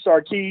Steve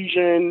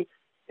Sarkisian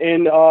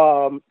and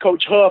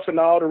Coach Huff and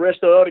all the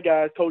rest of the other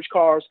guys, Coach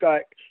Carr,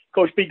 Scott,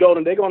 Coach P.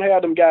 Golden, they're going to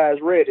have them guys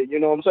ready. You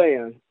know what I'm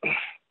saying?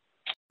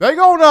 They're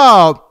going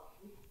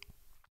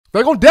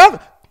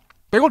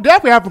to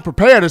definitely have them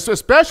prepared,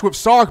 especially with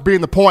Sark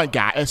being the point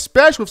guy,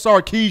 especially with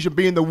Sarkisian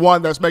being the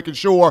one that's making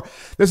sure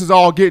this is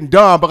all getting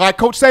done. But like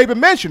Coach Saban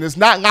mentioned, it's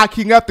not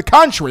locking up the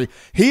country.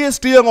 He is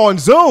still on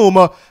Zoom,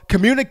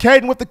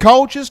 communicating with the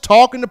coaches,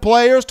 talking to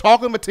players,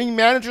 talking to team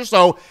managers.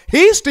 So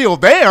he's still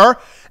there,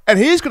 and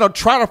he's going to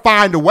try to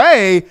find a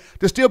way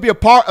to still be a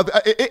part of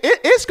it.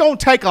 It's going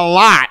to take a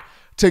lot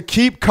to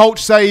keep Coach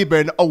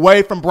Saban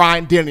away from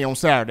Bryant Denny on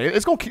Saturday.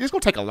 It's going to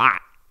take a lot.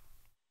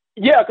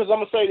 Yeah, because I'm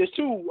going to say this,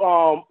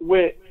 too,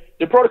 with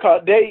the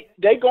protocol, they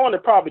going to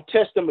probably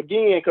test them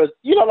again because,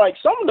 like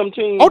some of them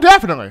teams. Oh,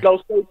 definitely. They're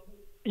going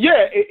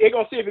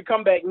to see if it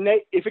come back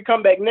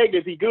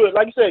negative, he good.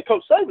 Like you said,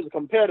 Coach Saban's a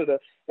competitor.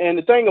 And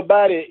the thing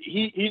about it,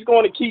 he's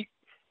going to keep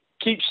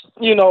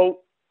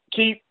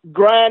keep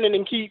grinding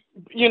and keep,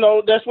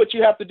 that's what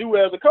you have to do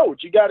as a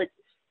coach. You got to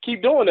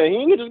keep doing that. He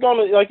ain't just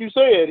going to, like you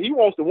said, he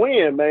wants to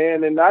win,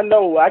 man. And I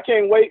know I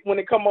can't wait when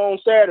it come on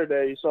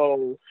Saturday.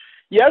 So,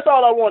 yeah, that's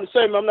all I wanted to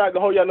say, man. I'm not going to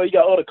hold you. I know you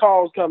got other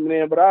calls coming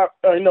in, but I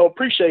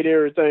appreciate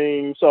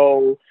everything.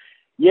 So,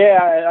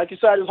 yeah, like you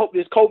said, I just hope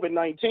this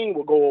COVID-19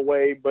 will go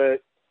away,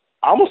 but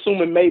I'm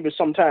assuming maybe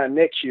sometime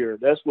next year.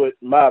 That's what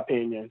my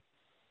opinion.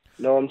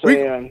 You know what I'm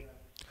saying?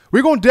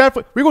 We're gonna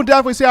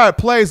definitely see how it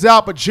plays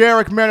out. But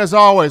Jarek, man, as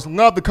always,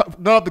 love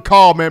the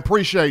call, man.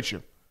 Appreciate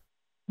you.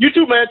 You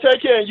too, man.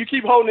 Take care, and you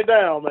keep holding it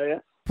down,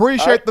 man.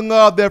 Appreciate the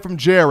love there from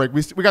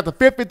Jarek. We got the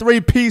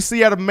 53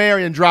 PC out of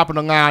Marion dropping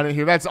the line in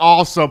here. That's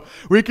awesome.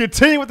 We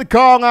continue with the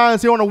call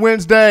lines here on a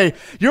Wednesday.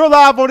 You're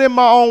live on In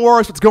My Own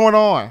Words. What's going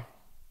on?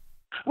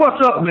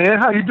 What's up, man?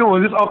 How you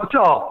doing? This is Uncle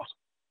Charles.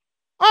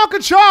 Uncle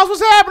Charles,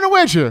 what's happening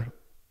with you?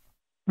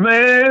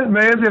 Man,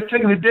 just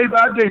taking it day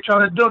by day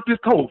trying to duck this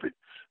COVID.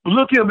 But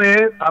look here,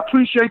 man, I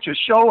appreciate your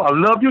show. I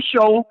love your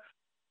show.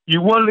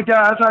 You're one of the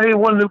guys out here,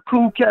 one of the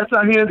cool cats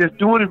out here that's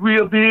doing it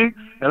real big,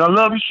 and I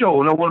love your show.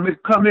 And I want to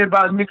come in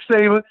by Nick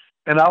Saban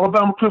and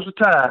Alabama Crimson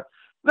Tide.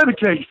 Let me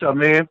tell you something,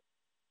 man.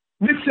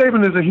 Nick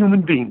Saban is a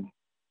human being,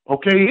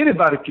 okay?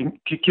 Anybody can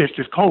catch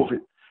this COVID.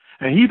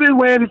 And he's been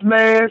wearing his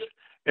mask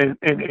and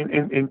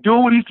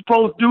doing what he's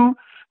supposed to do.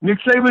 Nick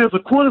Saban is a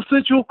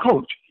quintessential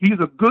coach. He's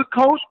a good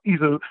coach. He's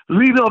a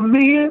leader of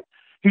men.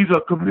 He's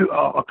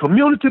a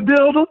community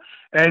builder,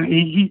 and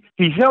he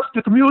helps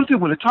the community.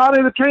 When the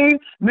tornado came,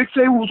 Nick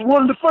Saban was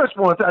one of the first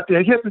ones out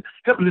there helping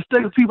the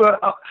state of people,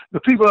 the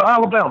people of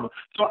Alabama.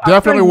 So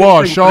definitely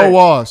was, sure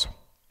was.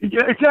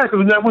 Yeah,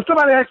 exactly. Now, when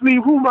somebody asks me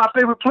who's my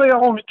favorite player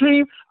on the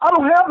team, I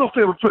don't have no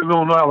favorite player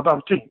on the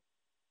Alabama team.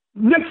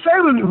 Nick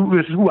Saban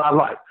is who I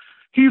like.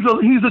 He's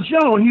a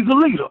general. He's a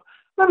leader.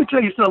 Let me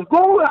tell you something.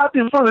 Go out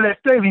there in front of that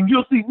stadium,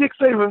 you'll see Nick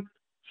Saban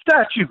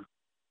statue.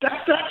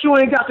 That statue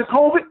ain't got the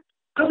COVID.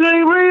 Because it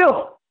ain't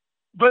real.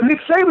 But Nick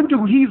Saban,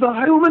 dude, he's a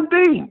human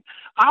being.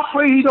 I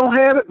pray he don't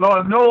have it.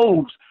 Lord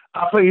knows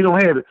I pray he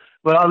don't have it.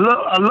 But I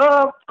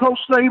love Coach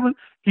Saban.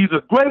 He's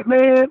a great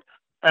man,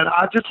 and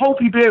I just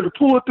hope he be able to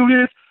pull through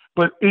this.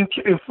 But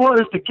as far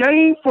as the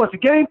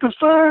game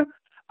concerned,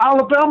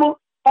 Alabama,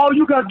 all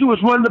you got to do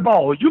is run the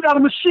ball. You got a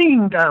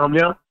machine down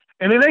there,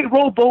 and it ain't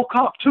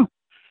RoboCop 2.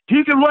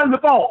 He can run the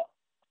ball.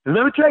 And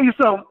let me tell you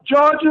something,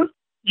 Georgia,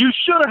 you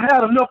should have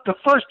had enough the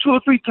first 2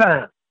 or 3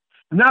 times.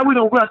 Now we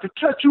don't have to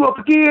touch you up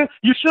again.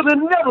 You should have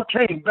never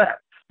came back.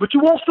 But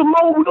you want some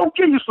more, we're going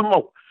to give you some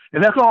more.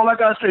 And that's all I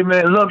got to say,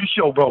 man. Love your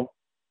show, bro.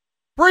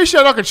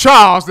 Appreciate Uncle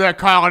Charles there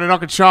calling, and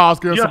Uncle Charles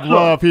giving some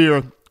love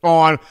here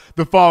on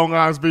the phone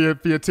lines via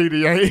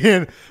TDA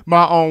In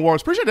My Own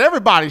Words. Appreciate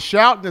everybody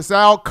shouting us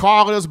out,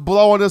 calling us,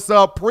 blowing us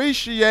up.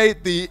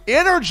 Appreciate the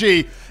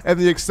energy and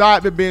the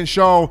excitement being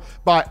shown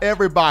by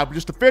everybody. But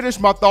just to finish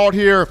my thought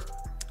here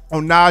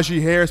on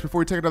Najee Harris before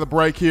we take another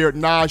break here.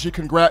 Najee,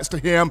 congrats to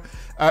him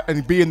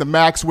and being the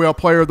Maxwell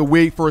Player of the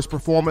Week for his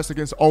performance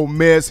against Ole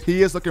Miss.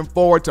 He is looking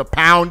forward to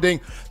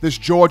pounding this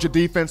Georgia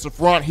defensive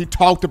front. He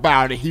talked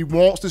about it. He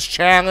wants this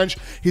challenge.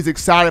 He's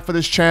excited for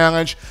this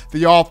challenge.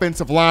 The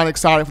offensive line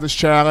excited for this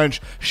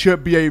challenge.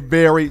 Should be a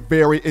very,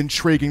 very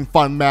intriguing,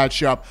 fun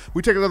matchup.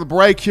 We take another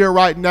break here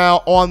right now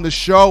on the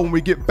show. When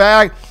we get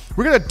back,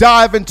 we're going to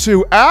dive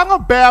into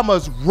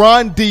Alabama's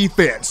run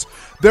defense.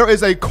 There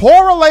is a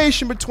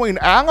correlation between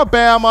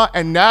Alabama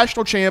and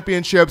national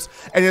championships,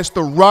 and it's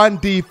the run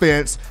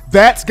defense.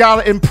 That's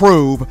got to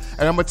improve,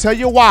 and I'm going to tell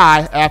you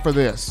why after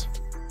this.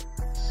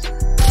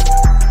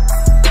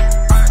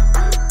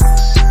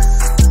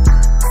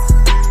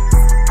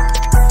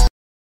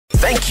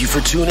 Thank you for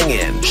tuning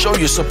in. Show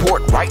your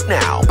support right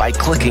now by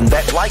clicking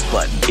that like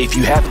button. If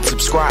you haven't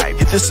subscribed,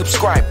 hit the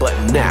subscribe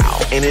button now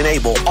and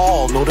enable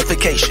all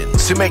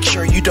notifications to make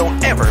sure you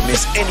don't ever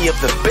miss any of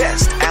the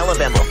best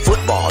Alabama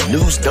football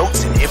news,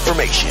 notes, and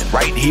information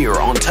right here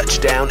on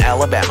Touchdown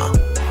Alabama.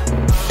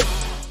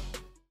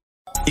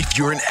 If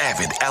you're an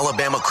avid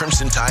Alabama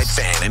Crimson Tide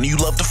fan and you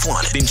love to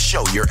flaunt it, then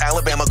show your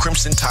Alabama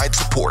Crimson Tide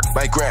support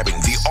by grabbing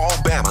the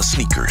All-Bama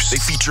sneakers. They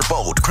feature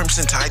bold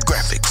Crimson Tide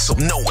graphics, so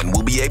no one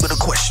will be able to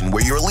question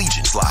where your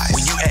allegiance lies.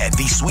 When you add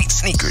these sweet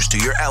sneakers to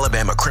your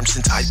Alabama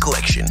Crimson Tide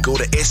collection, go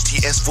to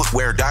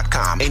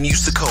STSfootwear.com and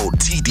use the code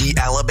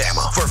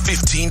TDAlabama for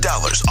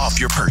 $15 off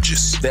your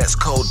purchase. That's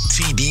code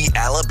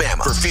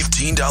TDAlabama for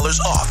 $15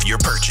 off your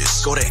purchase.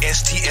 Go to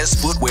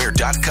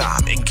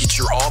STSfootwear.com and get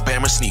your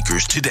All-Bama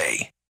sneakers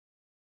today.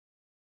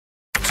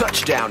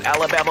 Touchdown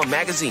Alabama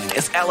Magazine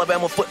is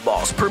Alabama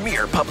football's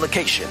premier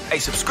publication. A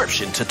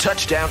subscription to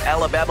Touchdown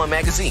Alabama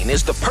Magazine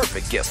is the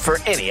perfect gift for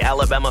any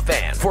Alabama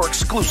fan. For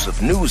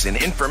exclusive news and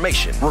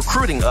information,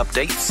 recruiting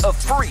updates, a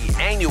free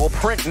annual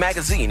print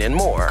magazine, and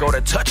more, go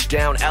to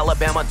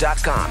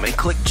touchdownalabama.com and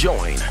click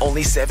join.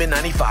 Only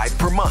 $7.95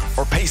 per month,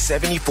 or pay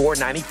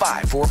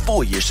 $74.95 for a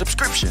full year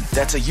subscription.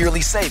 That's a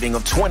yearly saving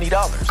of $20.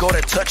 Go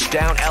to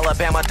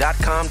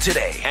touchdownalabama.com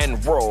today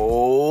and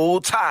roll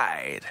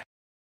Tide.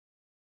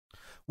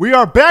 We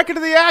are back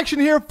into the action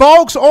here,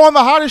 folks, on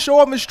the hottest show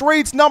on the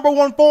streets, number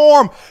one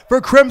forum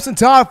for Crimson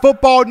Tide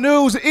football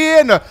news,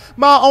 in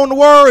my own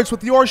words,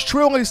 with yours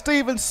truly,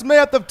 Stephen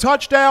Smith of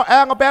Touchdown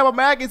Alabama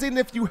Magazine.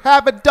 If you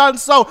haven't done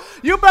so,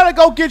 you better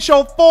go get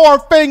your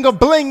four-finger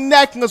bling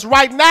necklace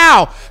right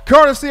now,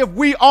 courtesy of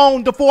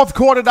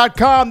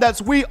WeOwnTheFourthQuarter.com. That's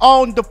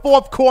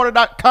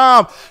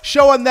WeOwnTheFourthQuarter.com,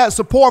 showing that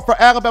support for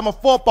Alabama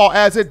football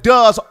as it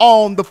does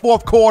own the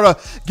fourth quarter.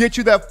 Get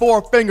you that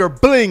four-finger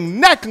bling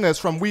necklace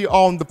from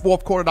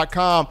WeOwnTheFourthQuarter.com.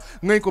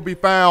 Link will be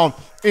found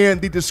in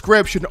the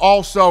description.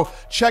 Also,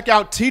 check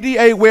out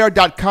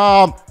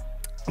TDAwear.com.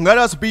 Let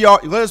us be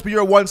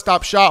your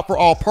one-stop shop for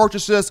all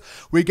purchases.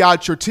 We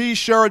got your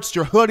t-shirts,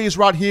 your hoodies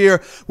right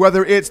here,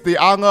 whether it's the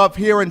I Love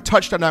Here in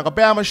Touchdown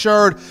Alabama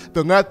shirt,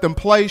 the Let Them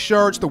Play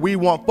shirts, the We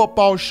Want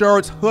Football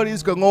shirts,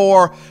 hoodies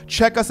galore.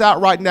 Check us out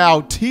right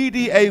now,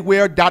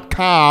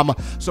 TDAwear.com,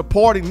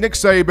 supporting Nick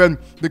Saban,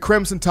 the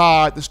Crimson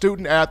Tide, the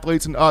student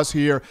athletes, and us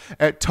here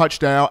at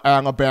Touchdown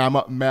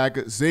Alabama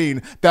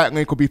Magazine. That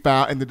link will be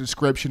found in the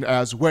description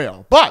as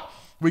well. But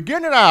we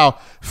get into our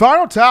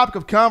final topic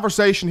of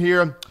conversation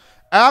here.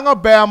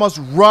 Alabama's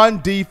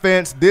run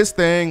defense, this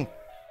thing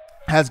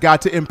has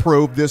got to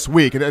improve this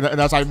week. And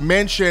as I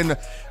mentioned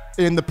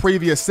in the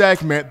previous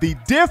segment, the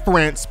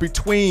difference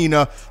between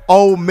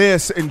Ole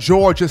Miss and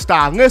Georgia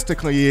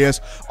stylistically is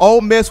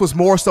Ole Miss was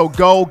more so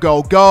go,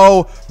 go,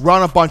 go,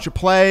 run a bunch of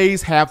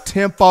plays, have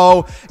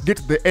tempo, get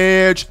to the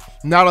edge,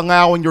 not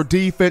allowing your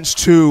defense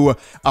to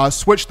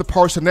switch the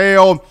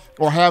personnel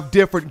or have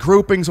different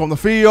groupings on the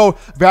field.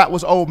 That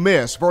was Ole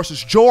Miss.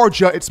 Versus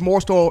Georgia, it's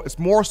more so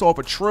of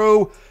a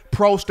true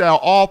pro-style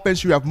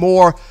offense. You have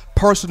more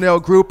personnel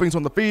groupings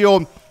on the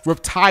field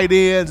with tight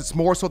ends. It's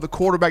more so the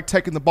quarterback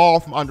taking the ball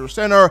from under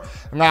center,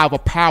 and I have a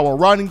power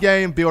running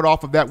game, build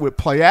off of that with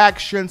play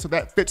action, so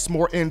that fits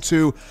more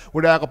into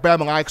what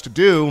Alabama likes to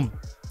do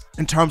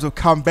in terms of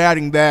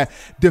combating that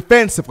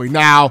defensively.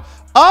 Now,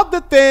 of the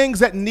things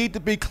that need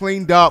to be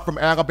cleaned up from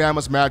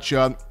Alabama's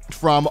matchup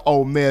from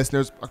Ole Miss,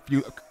 there's a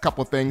few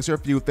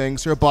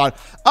things here, but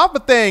of the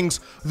things,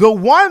 the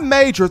one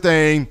major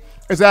thing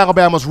is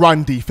Alabama's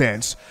run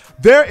defense.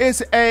 There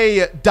is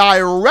a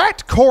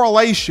direct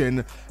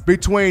correlation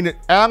between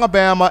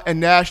Alabama and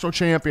national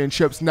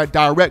championships, and that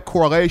direct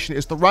correlation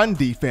is the run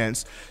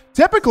defense.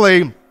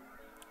 Typically,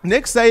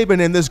 Nick Saban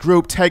in this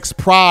group takes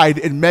pride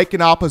in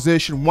making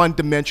opposition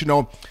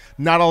one-dimensional,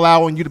 not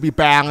allowing you to be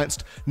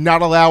balanced,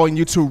 not allowing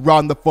you to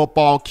run the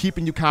football,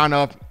 keeping you kind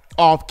of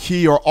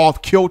off-key or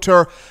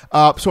off-kilter,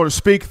 so to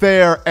speak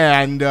there.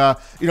 And,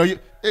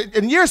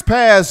 in years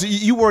past,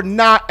 you were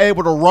not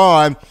able to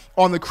run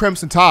on the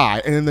Crimson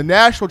Tide. And in the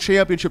national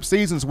championship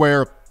seasons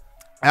where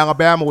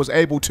Alabama was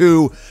able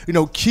to,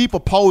 keep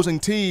opposing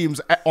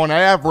teams on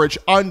average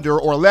under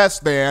or less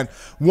than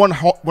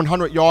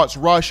 100 yards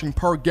rushing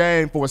per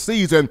game for a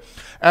season,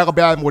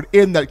 Alabama would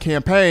end that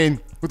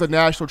campaign with a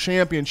national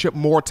championship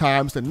more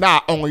times than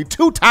not. Only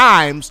 2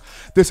 times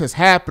this has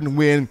happened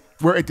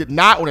where it did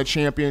not win a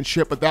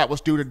championship, but that was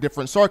due to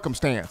different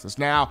circumstances.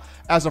 Now,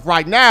 as of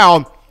right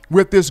now,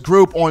 with this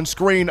group on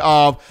screen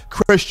of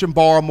Christian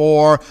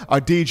Barmore,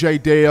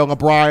 DJ Dale,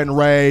 Brian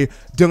Ray,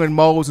 Dylan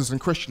Moses, and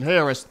Christian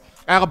Harris,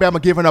 Alabama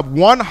giving up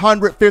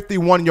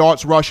 151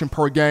 yards rushing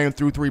per game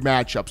through 3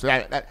 matchups.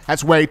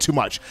 That's way too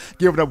much.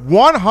 Giving up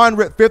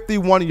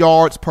 151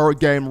 yards per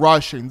game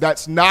rushing.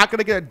 That's not going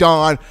to get it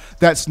done.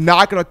 That's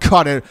not going to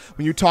cut it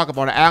when you talk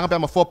about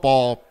Alabama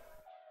football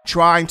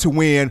trying to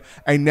win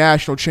a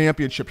national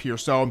championship here.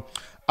 So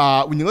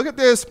when you look at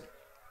this,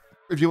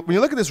 when you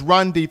look at this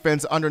run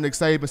defense under Nick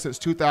Saban since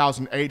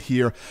 2008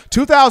 here,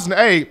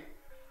 2008,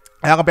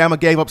 Alabama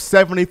gave up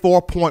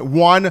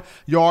 74.1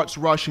 yards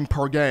rushing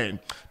per game.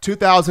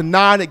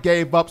 2009, it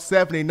gave up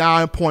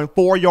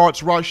 79.4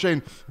 yards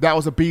rushing. That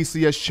was a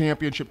BCS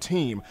championship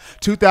team.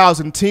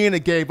 2010,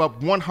 it gave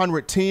up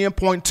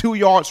 110.2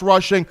 yards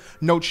rushing,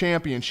 no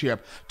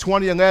championship.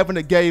 2011,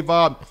 it gave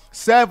up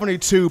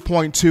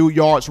 72.2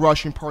 yards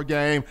rushing per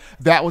game.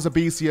 That was a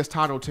BCS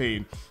title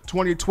team.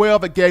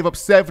 2012, it gave up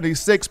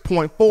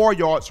 76.4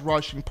 yards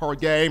rushing per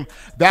game.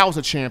 That was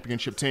a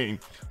championship team.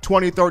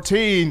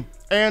 2013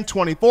 and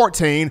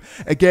 2014,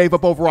 it gave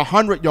up over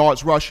 100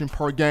 yards rushing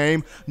per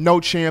game. No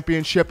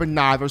championship in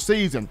neither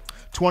season.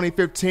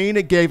 2015,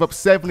 it gave up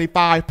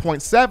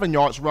 75.7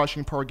 yards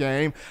rushing per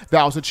game.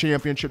 That was a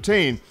championship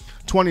team.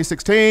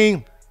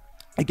 2016,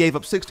 it gave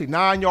up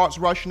 69 yards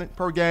rushing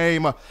per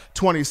game.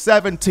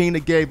 2017,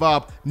 it gave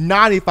up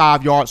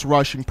 95 yards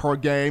rushing per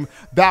game.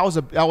 That was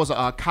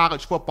a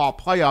college football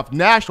playoff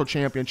national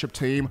championship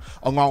team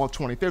along with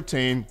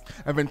 2015.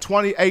 And then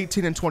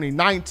 2018 and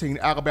 2019,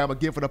 Alabama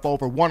giving up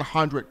over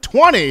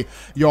 120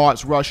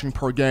 yards rushing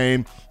per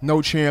game.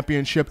 No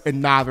championship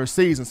in neither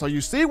season. So you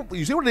see what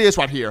it is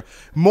right here.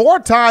 More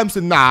times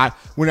than not,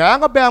 when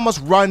Alabama's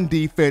run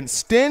defense,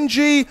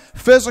 stingy,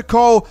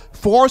 physical,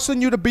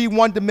 forcing you to be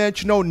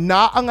one-dimensional,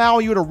 not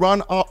allowing you to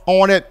run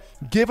on it,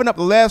 giving up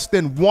less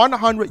than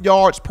 100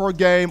 yards per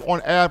game on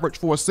average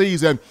for a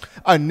season,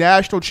 a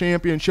national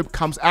championship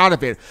comes out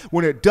of it.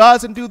 When it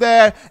doesn't do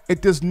that,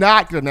 it does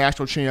not get a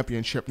national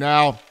championship.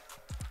 Now,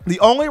 The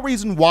only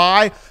reason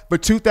why the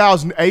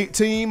 2008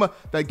 team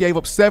that gave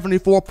up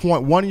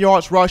 74.1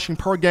 yards rushing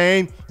per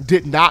game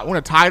did not win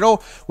a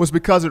title was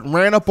because it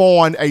ran up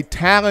on a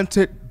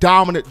talented,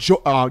 dominant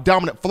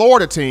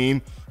Florida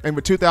team in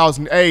the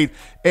 2008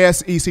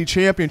 SEC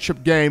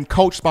championship game,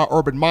 coached by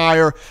Urban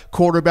Meyer.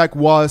 Quarterback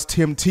was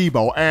Tim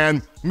Tebow.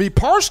 And me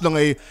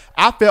personally,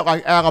 I felt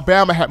like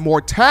Alabama had more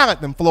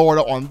talent than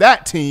Florida on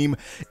that team.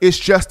 It's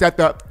just that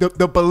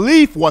the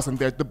belief wasn't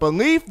there. The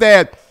belief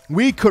that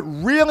we could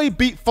really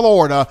beat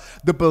Florida,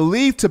 the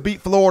belief to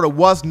beat Florida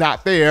was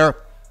not there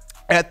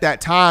at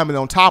that time. And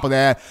on top of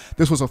that,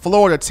 this was a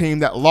Florida team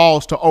that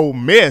lost to Ole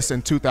Miss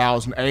in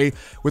 2008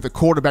 with a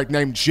quarterback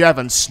named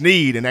Jevon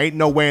Sneed, and ain't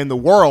no way in the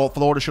world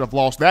Florida should have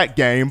lost that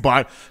game.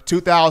 But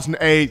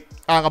 2008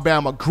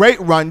 Alabama, great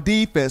run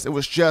defense. It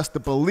was just the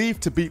belief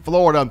to beat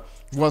Florida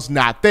was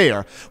not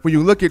there. When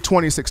you look at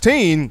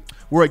 2016,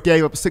 where it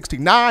gave up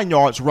 69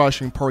 yards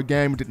rushing per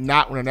game, did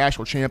not win a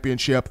national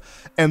championship,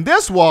 and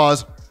this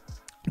was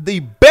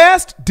the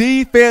best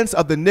defense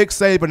of the Nick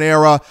Saban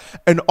era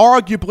and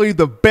arguably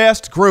the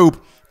best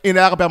group in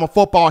Alabama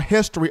football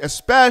history,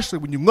 especially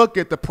when you look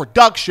at the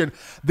production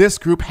this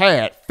group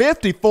had.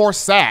 54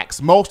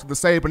 sacks, most of the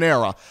Saban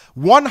era.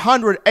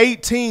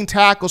 118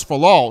 tackles for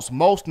loss,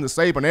 most in the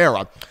Saban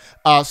era.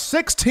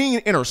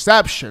 16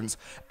 interceptions,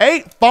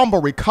 8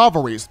 fumble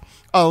recoveries,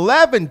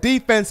 11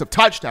 defensive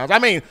touchdowns. I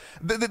mean,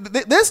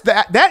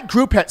 that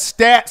group had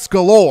stats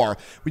galore.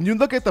 When you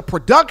look at the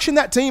production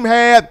that team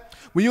had,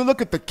 when you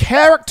look at the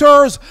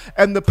characters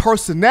and the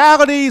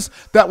personalities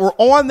that were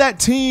on that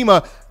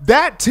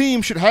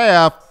team should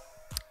have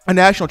a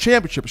national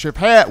championship, should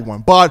have had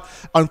one, but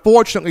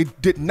unfortunately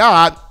did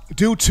not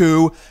due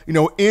to,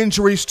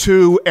 injuries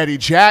to Eddie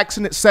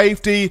Jackson at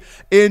safety,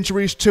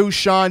 injuries to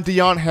Sean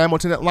Dion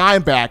Hamilton at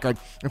linebacker.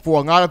 And for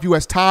a lot of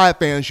U.S. Tide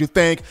fans, you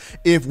think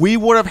if we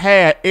would have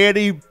had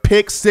Eddie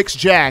Pick Six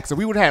Jackson,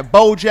 we would have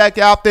Bojack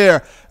out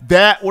there,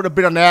 that would have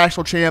been a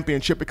national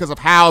championship because of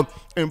how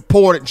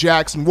important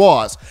Jackson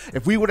was.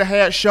 If we would have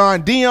had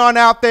Sean Dion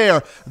out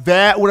there,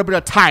 that would have been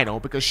a title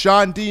because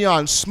Sean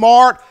Dion's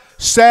smart,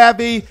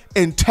 savvy,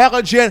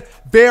 intelligent,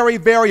 very,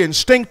 very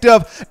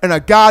instinctive, and a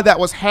guy that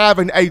was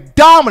having a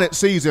dominant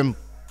season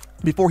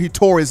before he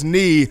tore his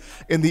knee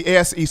in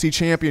the SEC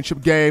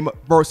championship game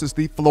versus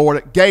the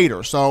Florida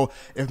Gators. So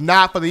if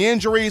not for the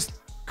injuries,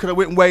 could have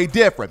went way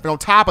different. But on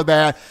top of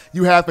that,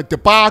 you have a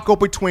debacle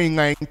between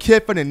Lane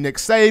Kiffin and Nick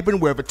Saban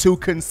where the two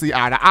couldn't see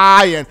eye to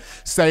eye, and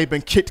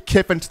Saban kicked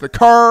Kiffin to the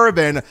curb,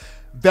 and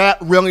that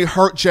really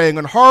hurt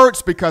Jalen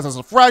Hurts because as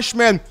a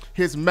freshman,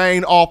 his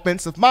main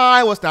offensive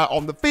mind was not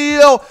on the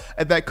field,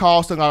 and that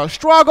caused a lot of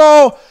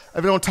struggle.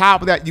 And then on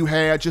top of that, you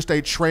had just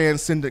a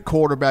transcendent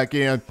quarterback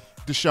in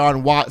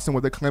Deshaun Watson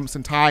where the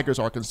Clemson Tigers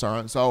are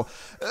concerned. So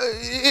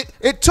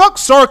it took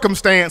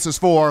circumstances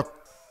for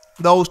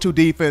those two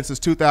defenses,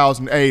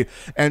 2008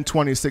 and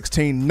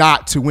 2016,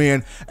 not to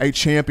win a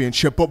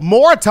championship. But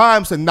more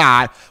times than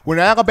not, when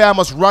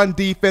Alabama's run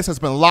defense has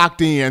been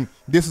locked in,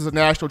 this is a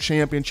national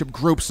championship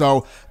group.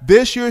 So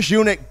this year's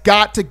unit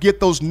got to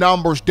get those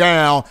numbers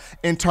down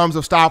in terms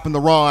of stopping the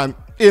run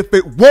if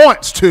it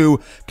wants to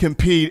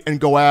compete and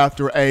go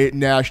after a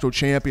national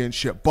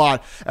championship.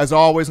 But as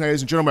always,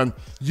 ladies and gentlemen,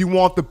 you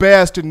want the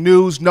best in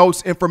news,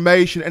 notes,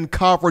 information, and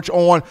coverage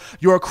on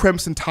your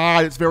Crimson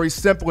Tide. It's very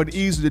simple and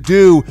easy to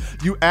do.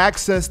 You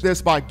access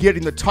this by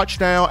getting the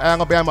Touchdown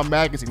Alabama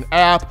Magazine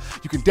app.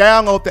 You can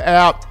download the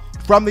app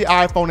from the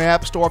iPhone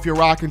App Store if you're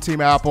rocking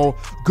Team Apple,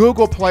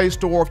 Google Play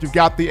Store if you've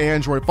got the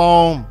Android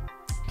phone.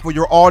 For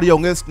your audio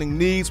listening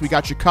needs, we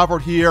got you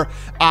covered here.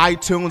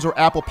 iTunes or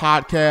Apple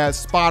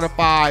Podcasts,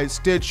 Spotify,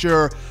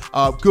 Stitcher,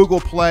 Google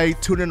Play,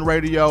 TuneIn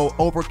Radio,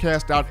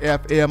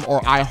 Overcast.fm,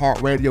 or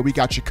iHeartRadio. We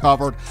got you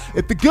covered.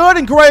 If the good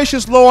and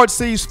gracious Lord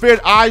sees fit,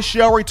 I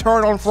shall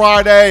return on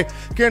Friday,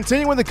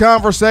 continuing the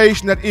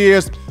conversation that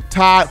is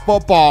Tide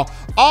football.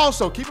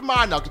 Also, keep in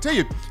mind now,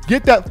 continue,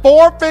 get that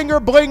 4-finger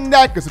bling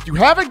necklace. If you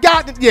haven't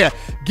gotten it yet,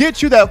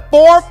 get you that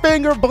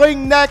 4-finger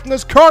bling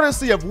necklace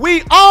courtesy of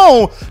We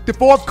Own the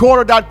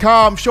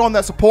FourthQuarter.com, showing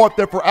that support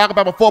there for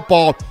Alabama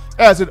football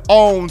as it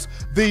owns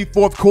the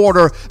fourth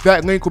quarter.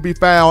 That link will be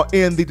found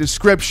in the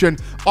description.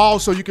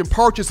 Also, you can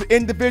purchase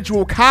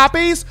individual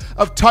copies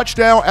of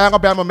Touchdown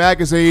Alabama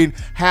Magazine,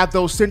 have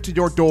those sent to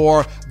your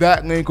door.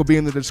 That link will be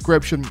in the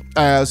description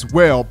as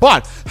well.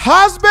 But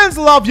husbands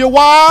love your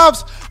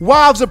wives.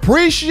 Wives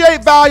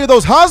appreciate, value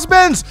those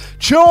husbands.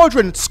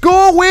 Children,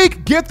 school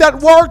week, get that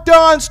work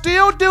done.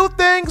 Still do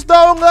things,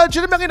 though,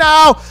 legitimately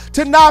now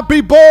to not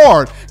be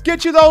bored.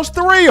 Get you those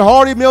 3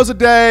 hearty meals a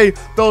day,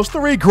 those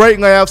 3 great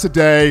laughs a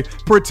day.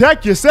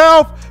 Protect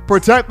yourself,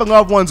 protect the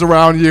loved ones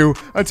around you.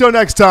 Until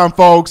next time,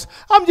 folks,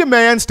 I'm your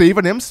man,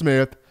 Stephen M.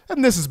 Smith,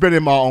 and this has been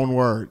In My Own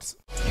Words.